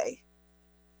that way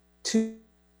to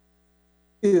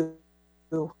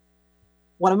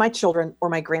one of my children or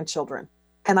my grandchildren?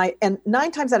 And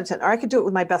 9 times out of 10, or I could do it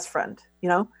with my best friend,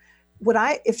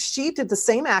 if she did the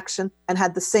same action and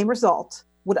had the same result,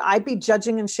 would I be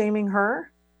judging and shaming her?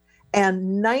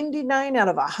 And 99 out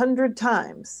of 100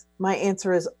 times, my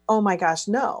answer is, oh my gosh,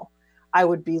 no. I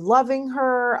would be loving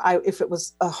her. If it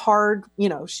was a hard,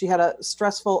 she had a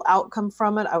stressful outcome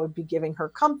from it, I would be giving her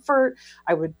comfort.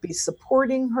 I would be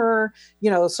supporting her,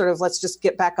 sort of, let's just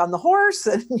get back on the horse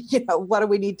and, what do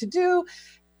we need to do?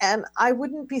 And I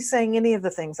wouldn't be saying any of the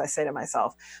things I say to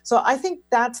myself. So I think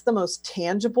that's the most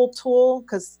tangible tool,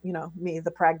 because, me,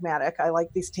 the pragmatic, I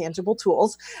like these tangible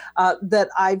tools that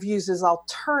I've used as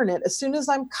alternate. As soon as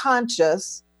I'm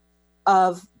conscious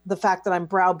of the fact that I'm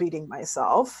browbeating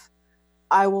myself,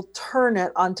 I will turn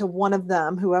it onto one of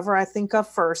them, whoever I think of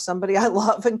first, somebody I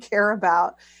love and care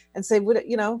about, and say,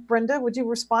 Brenda, would you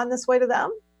respond this way to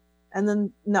them? And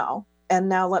then no. And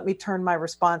now let me turn my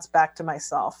response back to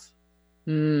myself.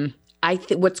 I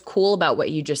think what's cool about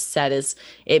what you just said is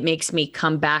it makes me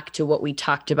come back to what we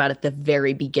talked about at the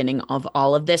very beginning of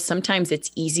all of this. Sometimes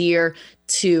it's easier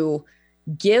to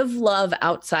give love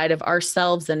outside of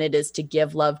ourselves than it is to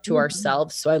give love to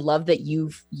ourselves. So I love that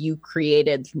you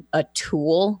created a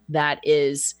tool that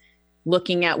is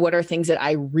looking at what are things that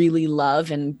I really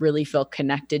love and really feel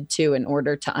connected to in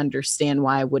order to understand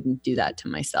why I wouldn't do that to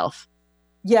myself.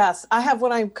 Yes, I have,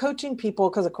 when I'm coaching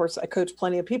people, because of course I coach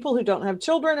plenty of people who don't have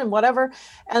children and whatever.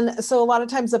 And so a lot of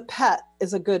times a pet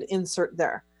is a good insert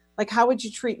there. Like, how would you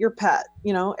treat your pet?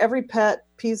 Every pet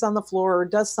pees on the floor or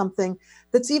does something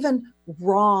that's even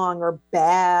wrong or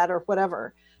bad or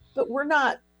whatever. But we're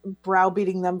not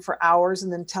browbeating them for hours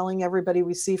and then telling everybody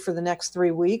we see for the next 3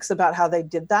 weeks about how they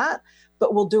did that.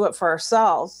 But we'll do it for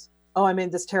ourselves. oh, I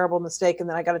made this terrible mistake, and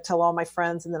then I got to tell all my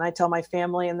friends, and then I tell my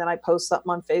family, and then I post something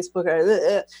on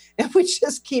Facebook, and we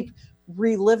just keep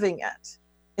reliving it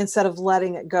instead of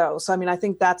letting it go. So, I mean, I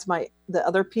think that's the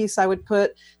other piece I would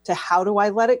put to how do I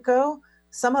let it go?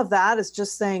 Some of that is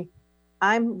just saying,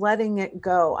 I'm letting it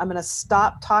go. I'm going to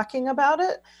stop talking about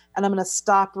it, and I'm going to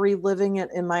stop reliving it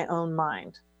in my own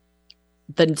mind.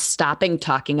 The stopping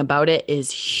talking about it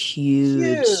is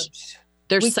huge.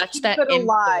 There's such keep that it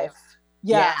alive.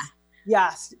 Yes. Yeah.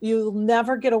 Yes. You'll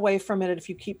never get away from it if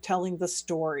you keep telling the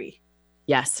story.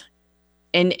 Yes.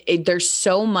 And there's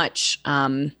so much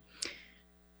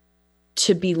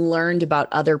to be learned about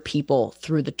other people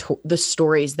through the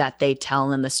stories that they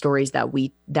tell and the stories that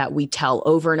we tell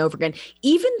over and over again.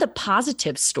 Even the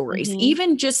positive stories,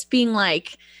 even just being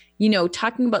like,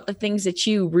 talking about the things that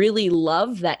you really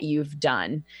love that you've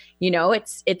done.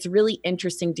 It's really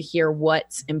interesting to hear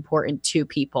what's important to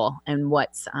people and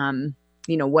what's,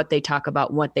 what they talk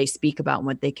about, what they speak about, and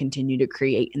what they continue to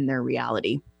create in their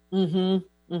reality.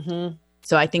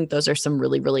 So I think those are some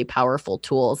really, really powerful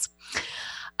tools.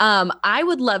 I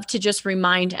would love to just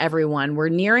remind everyone, we're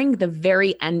nearing the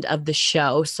very end of the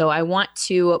show. So I want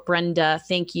to, Brenda,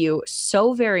 thank you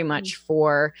so very much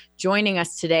for joining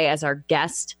us today as our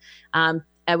guest.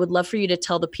 I would love for you to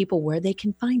tell the people where they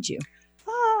can find you.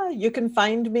 You can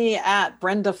find me at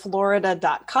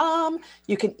brendaflorida.com.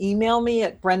 You can email me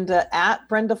at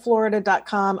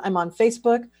brenda@brendaflorida.com. I'm on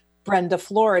Facebook, Brenda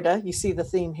Florida. You see the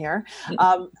theme here.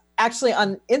 Actually,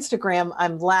 on Instagram,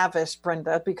 I'm Lavish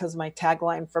Brenda, because my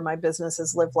tagline for my business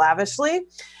is Live Lavishly.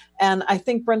 And I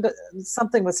think, Brenda,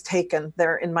 something was taken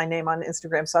there in my name on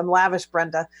Instagram. So I'm Lavish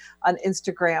Brenda on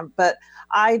Instagram. But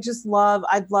I'd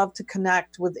love to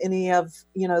connect with any of,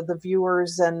 the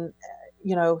viewers and,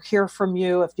 hear from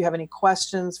you if you have any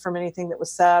questions from anything that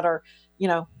was said or,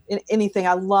 anything.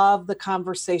 I love the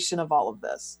conversation of all of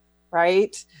this,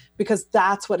 right? Because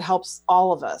that's what helps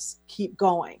all of us keep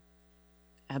going.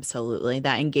 Absolutely.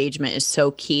 That engagement is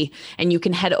so key. And you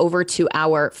can head over to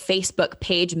our Facebook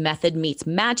page, Method Meets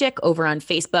Magic, over on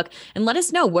Facebook, and let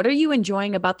us know, what are you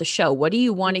enjoying about the show? What do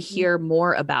you want to hear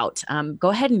more about?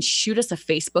 Go ahead and shoot us a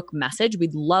Facebook message.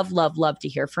 We'd love, love, love to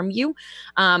hear from you.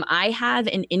 I have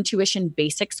an Intuition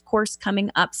Basics course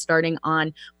coming up starting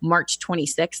on March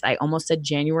 26th. I almost said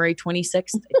January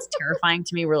 26th. It's terrifying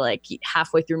to me. We're like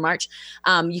halfway through March.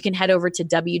 You can head over to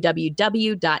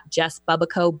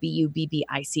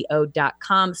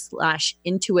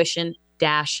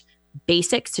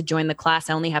www.jessbubbico.com/intuition-basics to join the class.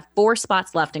 I only have 4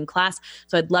 spots left in class,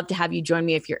 so I'd love to have you join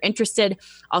me if you're interested.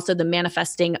 Also, the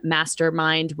Manifesting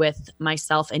Mastermind with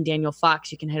myself and Daniel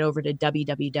Fox, you can head over to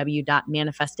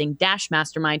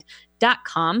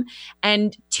www.manifesting-mastermind.com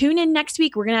and tune in next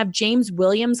week. We're going to have James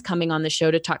Williams coming on the show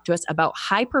to talk to us about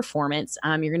high performance.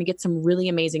 You're going to get some really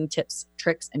amazing tips,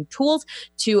 tricks, and tools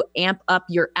to amp up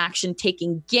your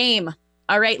action-taking game.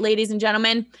 All right, ladies and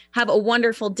gentlemen, have a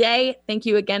wonderful day. Thank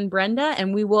you again, Brenda,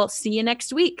 and we will see you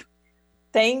next week.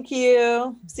 Thank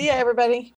you. See ya, everybody.